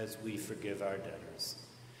debts as we forgive our debtors.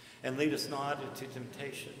 And lead us not into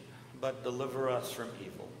temptation, but deliver us from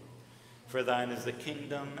evil. For thine is the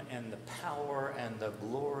kingdom and the power and the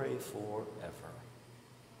glory forever.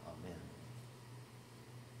 Amen.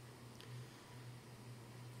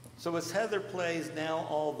 So as Heather plays Now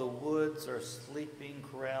All the Woods Are Sleeping,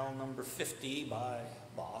 chorale number 50 by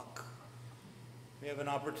Bach, we have an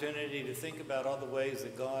opportunity to think about all the ways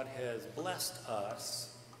that God has blessed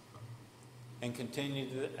us and continue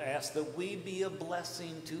to ask that we be a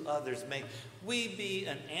blessing to others. May we be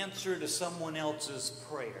an answer to someone else's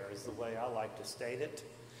prayer, is the way I like to state it.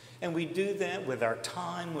 And we do that with our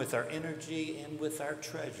time, with our energy, and with our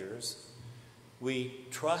treasures. We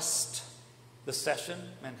trust the session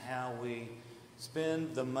and how we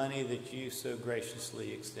spend the money that you so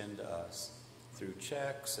graciously extend to us through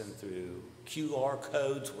checks and through QR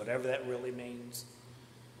codes, whatever that really means.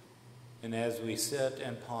 And as we sit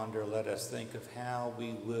and ponder, let us think of how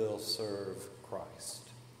we will serve Christ.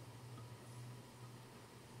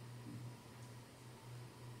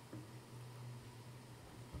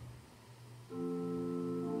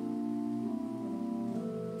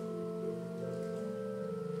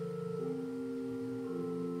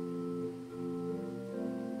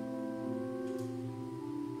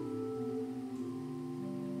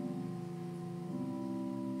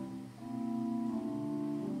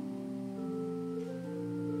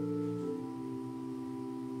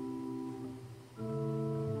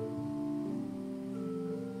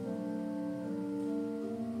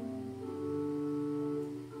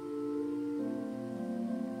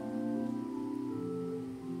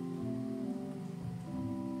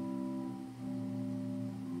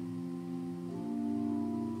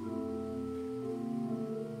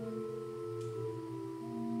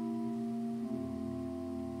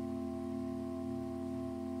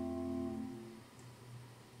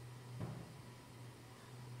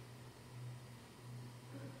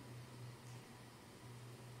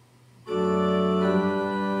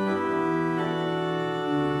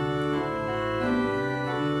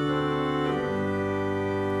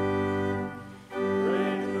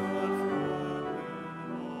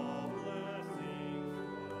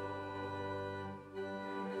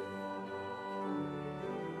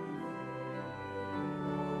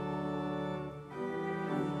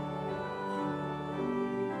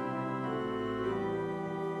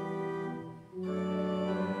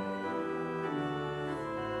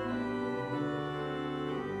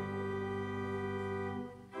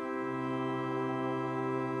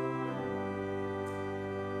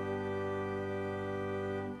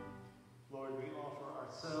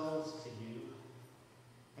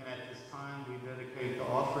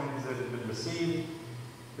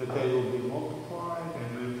 that they will be multiplied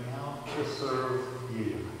and moved out to serve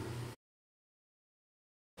you.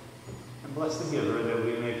 And bless the giver that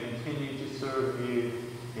we may continue to serve you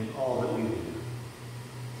in all that we do.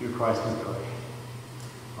 Through Christ we pray.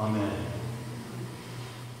 Amen.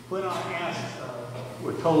 When I asked,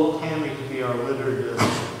 we're told Tammy to be our liturgist,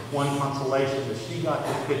 one consolation that she got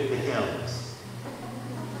to pick the hymns.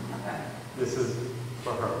 This is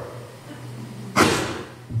for her.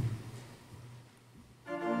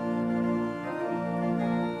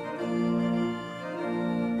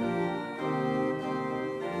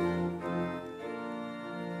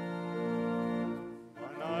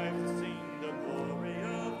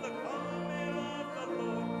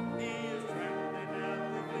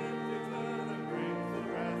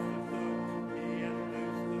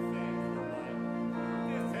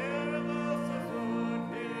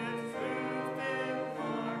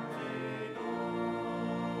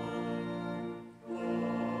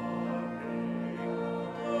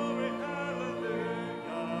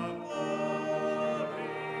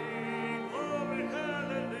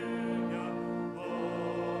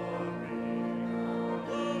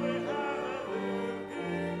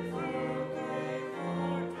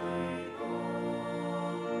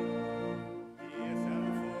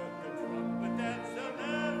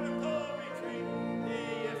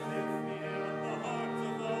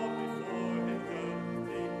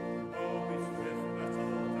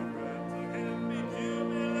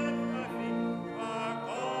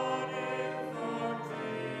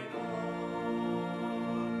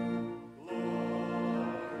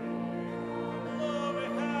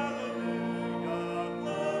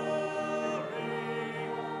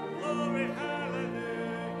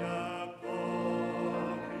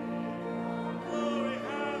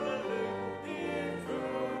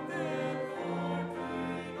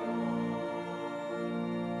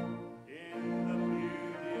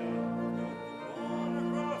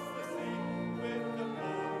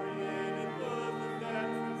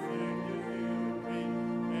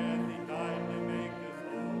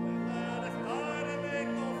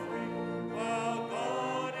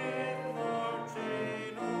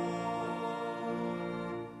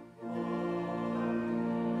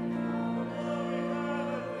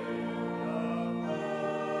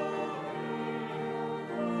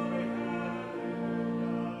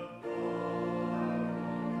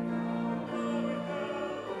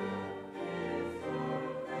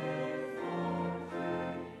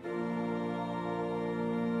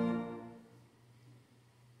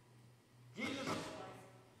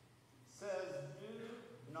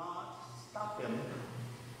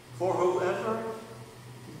 For whoever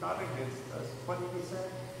is not against us, what did he say?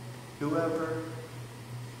 Whoever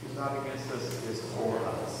is not against us is for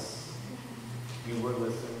us. You were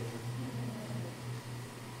listening.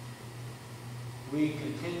 We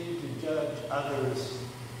continue to judge others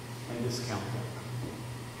and discount them.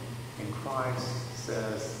 And Christ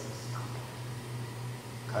says, stop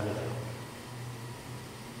it. Cut it out.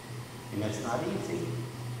 And that's not easy.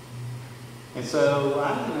 And so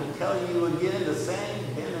I'm going to tell you again the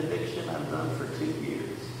same benediction I've done for 2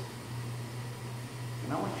 years.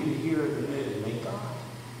 And I want you to hear it anew. May God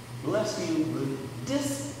bless you with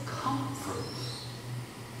discomfort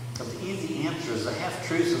of the easy answers, the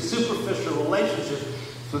half-truths, and superficial relationships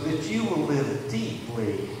so that you will live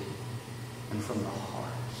deeply and from the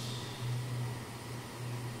heart.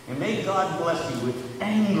 And may God bless you with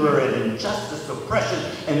anger and injustice, oppression,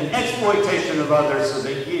 and exploitation of others so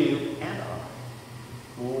that you and I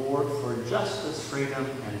will work for justice, freedom,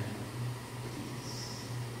 and peace.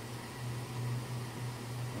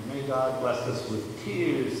 And may God bless us with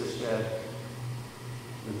tears to shed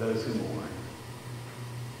with those who mourn,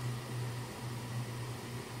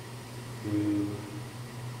 who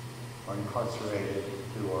are incarcerated,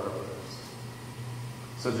 who are oppressed,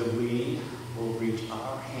 so that we will reach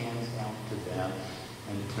our hands out to them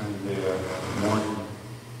and turn their mourning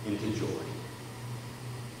into joy.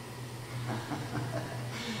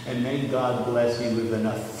 And may God bless you with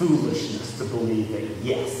enough foolishness to believe that,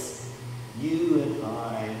 yes, you and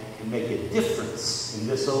I can make a difference in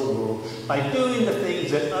this old world by doing the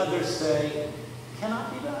things that others say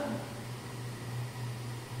cannot be done.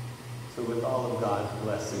 So with all of God's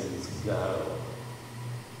blessings, go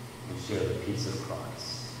and share the peace of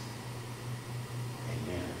Christ.